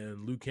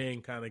 and Liu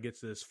Kang kind of gets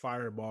this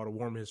fireball to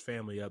warm his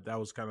family up. That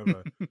was kind of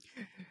a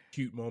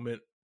cute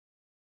moment.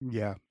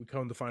 Yeah. We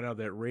come to find out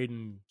that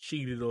Raiden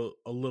cheated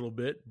a little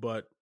bit,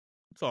 but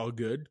it's all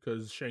good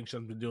because Shang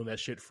Tsung's been doing that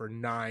shit for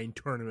 9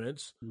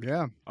 tournaments.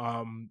 Yeah.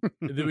 And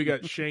then we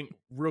got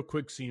real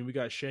quick scene. We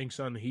got Shang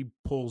Tsung. He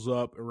pulls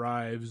up,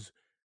 arrives,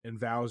 and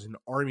vows an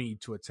army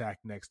to attack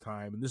next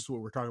time. And this is what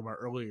we were talking about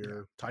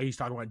earlier. He's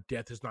talking about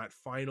death is not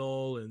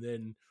final. And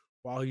then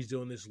while he's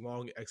doing this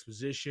long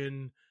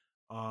exposition,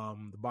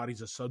 the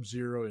bodies of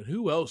Sub-Zero and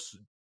who else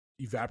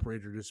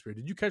evaporated or disappeared.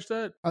 Did you catch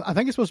that? I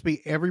think it's supposed to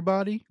be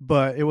everybody,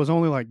 but it was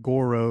only like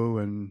Goro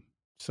and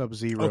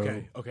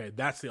Sub-Zero. Okay,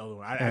 that's the other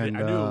one. I knew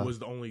it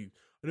was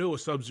I knew it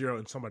was Sub-Zero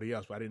and somebody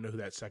else, but I didn't know who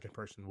that second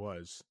person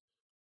was.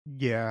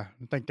 Yeah,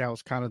 I think that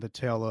was kind of the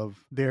tale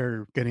of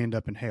they're going to end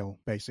up in hell,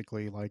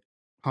 basically, like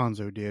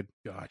Hanzo did.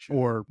 Gotcha.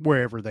 Or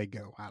wherever they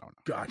go. I don't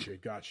know.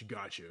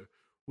 Gotcha.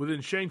 Well,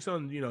 then Shang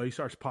Tsung, he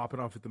starts popping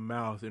off at the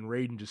mouth, and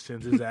Raiden just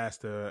sends his ass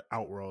to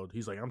Outworld.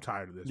 He's like, I'm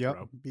tired of this,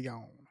 bro. Be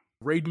gone.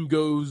 Raiden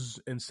goes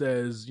and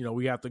says,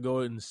 we have to go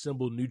and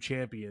assemble new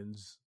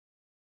champions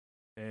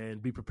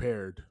and be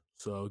prepared.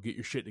 So get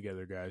your shit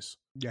together, guys.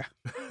 Yeah.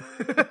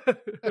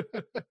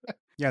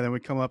 Yeah, then we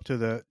come up to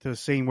the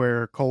scene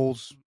where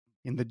Cole's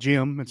in the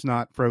gym. It's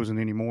not frozen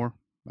anymore,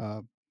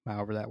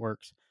 however that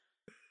works.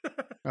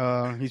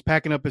 He's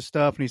packing up his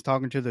stuff and he's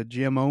talking to the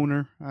gym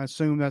owner. I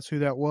assume that's who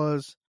that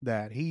was.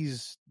 That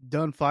he's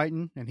done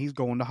fighting and he's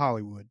going to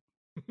Hollywood.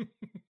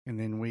 And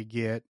then we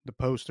get the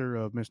poster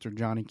of Mr.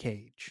 Johnny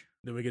Cage.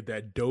 Then we get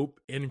that dope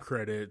end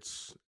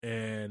credits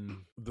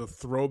and the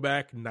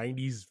throwback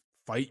 90s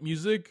fight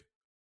music.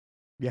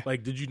 Yeah.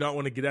 Like, did you not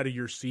want to get out of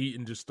your seat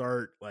and just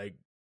start,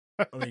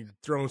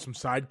 throwing some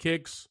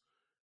sidekicks?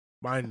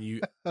 Mind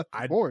you,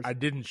 I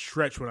didn't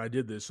stretch when I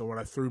did this, so when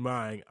I threw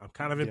mine, I'm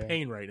kind of in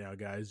pain right now,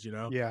 guys,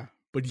 Yeah.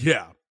 But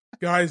yeah,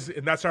 guys,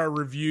 and that's our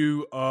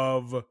review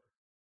of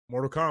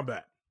Mortal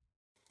Kombat.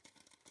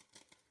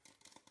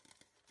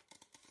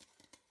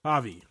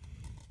 Javi,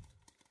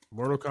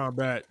 Mortal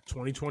Kombat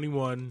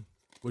 2021,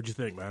 what'd you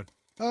think, man?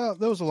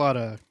 There was a lot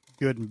of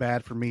good and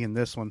bad for me in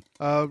this one.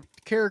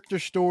 Character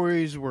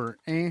stories were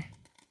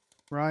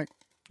right?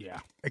 Yeah.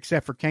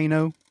 Except for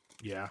Kano.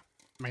 Yeah.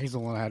 He's the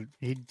one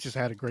he just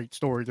had a great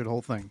story through the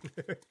whole thing.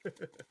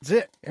 That's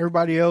it.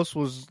 Everybody else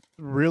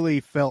really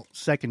felt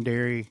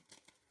secondary.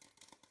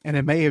 And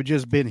it may have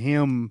just been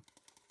him,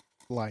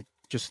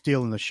 just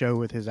stealing the show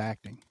with his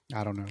acting.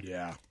 I don't know.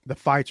 Yeah. The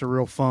fights are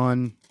real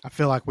fun. I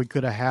feel like we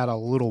could have had a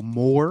little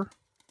more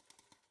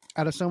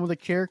out of some of the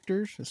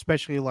characters,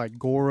 especially like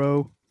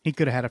Goro. He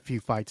could have had a few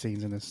fight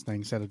scenes in this thing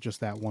instead of just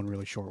that one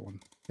really short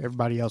one.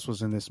 Everybody else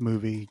was in this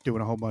movie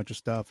doing a whole bunch of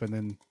stuff, and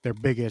then their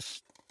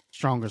biggest,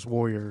 strongest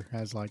warrior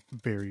has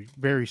very,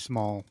 very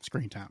small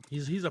screen time.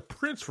 He's a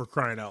prince, for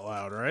crying out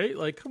loud, right?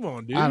 Like, come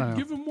on, dude.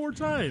 Give him more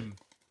time.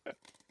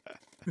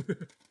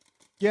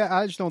 Yeah,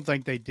 I just don't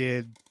think they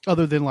did,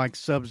 other than like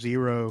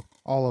Sub-Zero,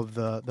 all of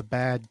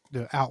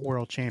the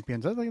Outworld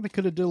champions. I think they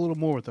could have did a little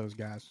more with those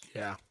guys.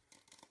 Yeah.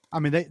 I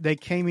mean, they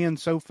came in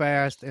so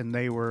fast, and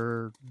they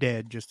were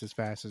dead just as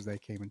fast as they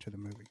came into the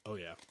movie. Oh,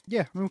 yeah.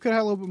 Yeah, I mean, we could have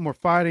had a little bit more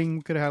fighting.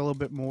 We could have had a little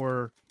bit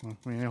more,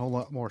 a whole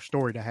lot more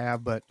story to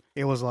have, but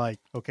it was like,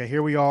 okay,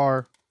 here we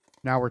are.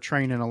 Now we're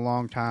training a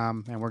long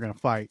time, and we're going to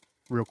fight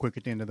real quick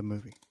at the end of the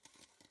movie.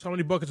 So how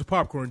many buckets of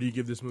popcorn do you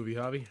give this movie,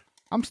 Javi?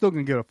 I'm still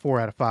going to give it a 4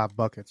 out of 5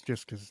 buckets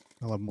just because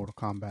I love Mortal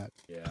Kombat.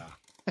 Yeah.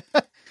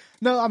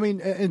 No, I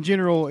mean, in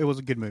general, it was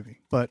a good movie,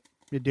 but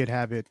it did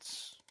have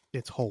its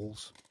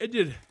holes. It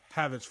did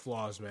have its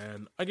flaws,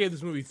 man. I gave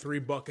this movie 3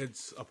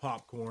 buckets of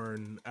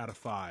popcorn out of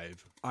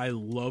 5. I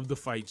love the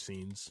fight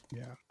scenes.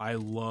 Yeah. I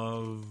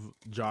love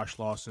Josh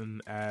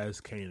Lawson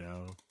as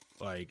Kano.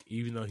 Like,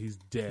 even though he's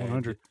dead,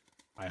 100.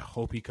 I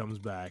hope he comes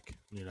back.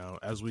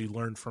 As we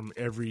learned from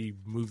every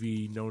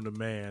movie known to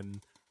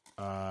man,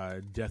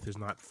 death is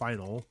not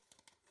final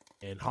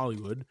in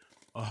Hollywood.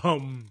 I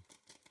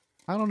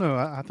don't know.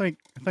 I think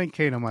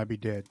Kano might be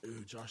dead.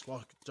 Dude, Josh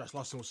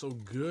Lawson was so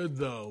good,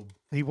 though.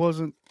 He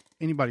wasn't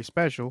anybody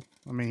special.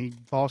 I mean, he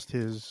lost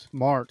his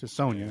mark to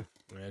Sonya.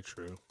 Yeah,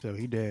 true. So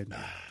he did.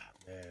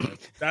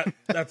 Man,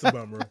 that's a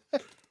bummer.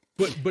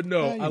 But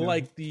no, I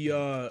like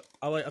I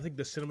think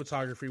the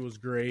cinematography was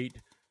great.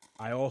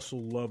 I also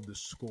love the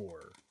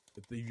score.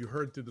 If you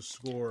heard through the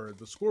score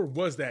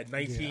was that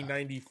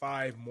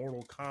 1995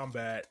 Mortal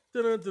Kombat,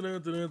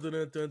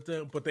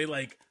 but they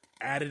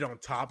added on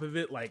top of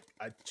it like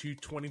a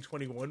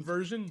 2021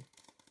 version.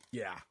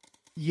 Yeah.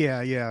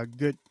 Yeah,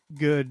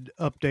 good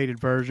updated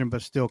version,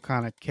 but still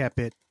kind of kept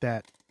it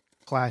that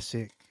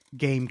classic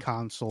game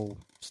console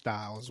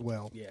style as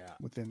well. Yeah,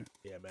 within it.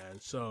 Yeah, man.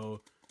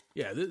 So,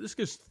 yeah, this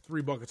gets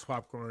 3 buckets of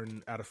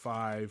popcorn out of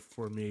 5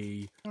 for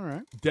me. All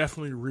right,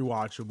 definitely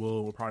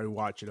rewatchable. We'll probably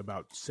watch it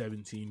about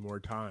 17 more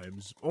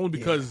times, only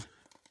because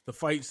the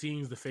fight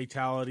scenes, the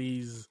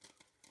fatalities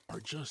are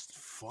just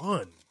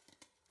fun.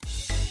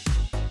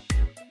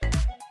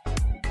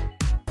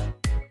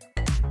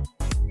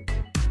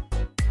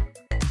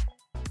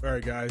 All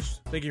right,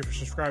 guys. Thank you for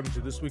subscribing to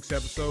this week's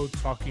episode,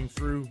 talking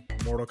through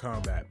Mortal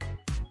Kombat.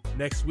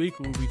 Next week,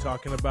 we'll be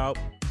talking about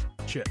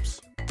chips.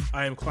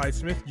 I am Clyde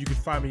Smith. You can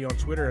find me on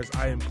Twitter as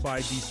I am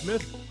Clyde D.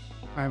 Smith.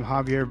 I am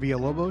Javier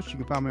Villalobos. You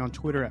can find me on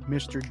Twitter at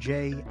Mr.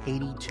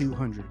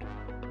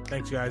 J8200.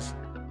 Thanks, guys.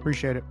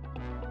 Appreciate it.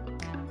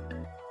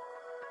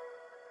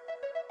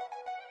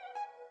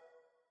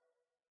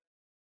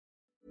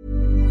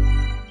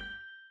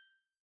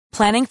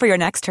 Planning for your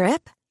next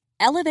trip?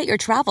 Elevate your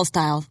travel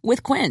style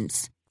with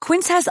Quince.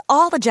 Quince has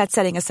all the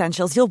jet-setting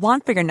essentials you'll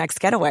want for your next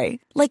getaway,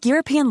 like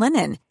European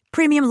linen,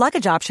 premium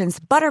luggage options,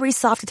 buttery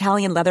soft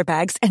Italian leather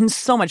bags, and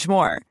so much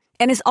more.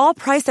 And is all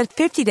priced at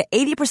 50 to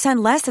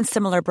 80% less than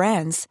similar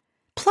brands.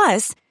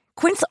 Plus,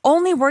 Quince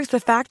only works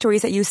with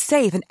factories that use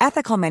safe and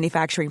ethical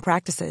manufacturing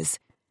practices.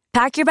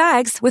 Pack your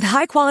bags with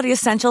high-quality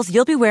essentials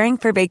you'll be wearing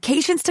for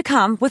vacations to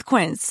come with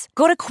Quince.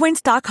 Go to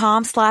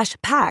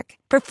quince.com/pack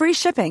for free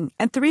shipping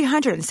and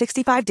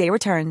 365-day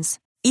returns.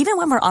 Even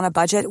when we're on a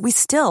budget, we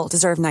still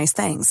deserve nice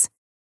things.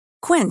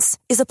 Quince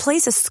is a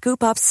place to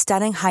scoop up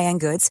stunning high-end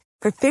goods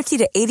for 50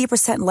 to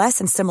 80% less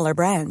than similar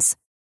brands.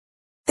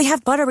 They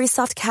have buttery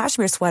soft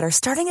cashmere sweaters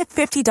starting at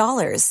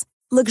 $50,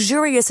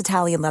 luxurious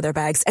Italian leather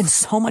bags, and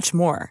so much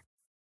more.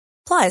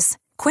 Plus,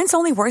 Quince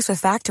only works with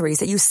factories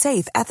that use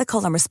safe,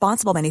 ethical, and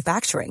responsible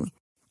manufacturing.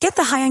 Get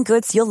the high-end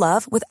goods you'll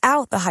love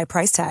without the high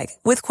price tag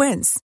with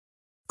Quince.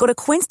 Go to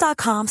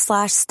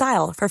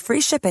quince.com/style for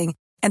free shipping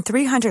and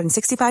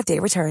 365-day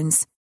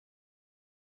returns.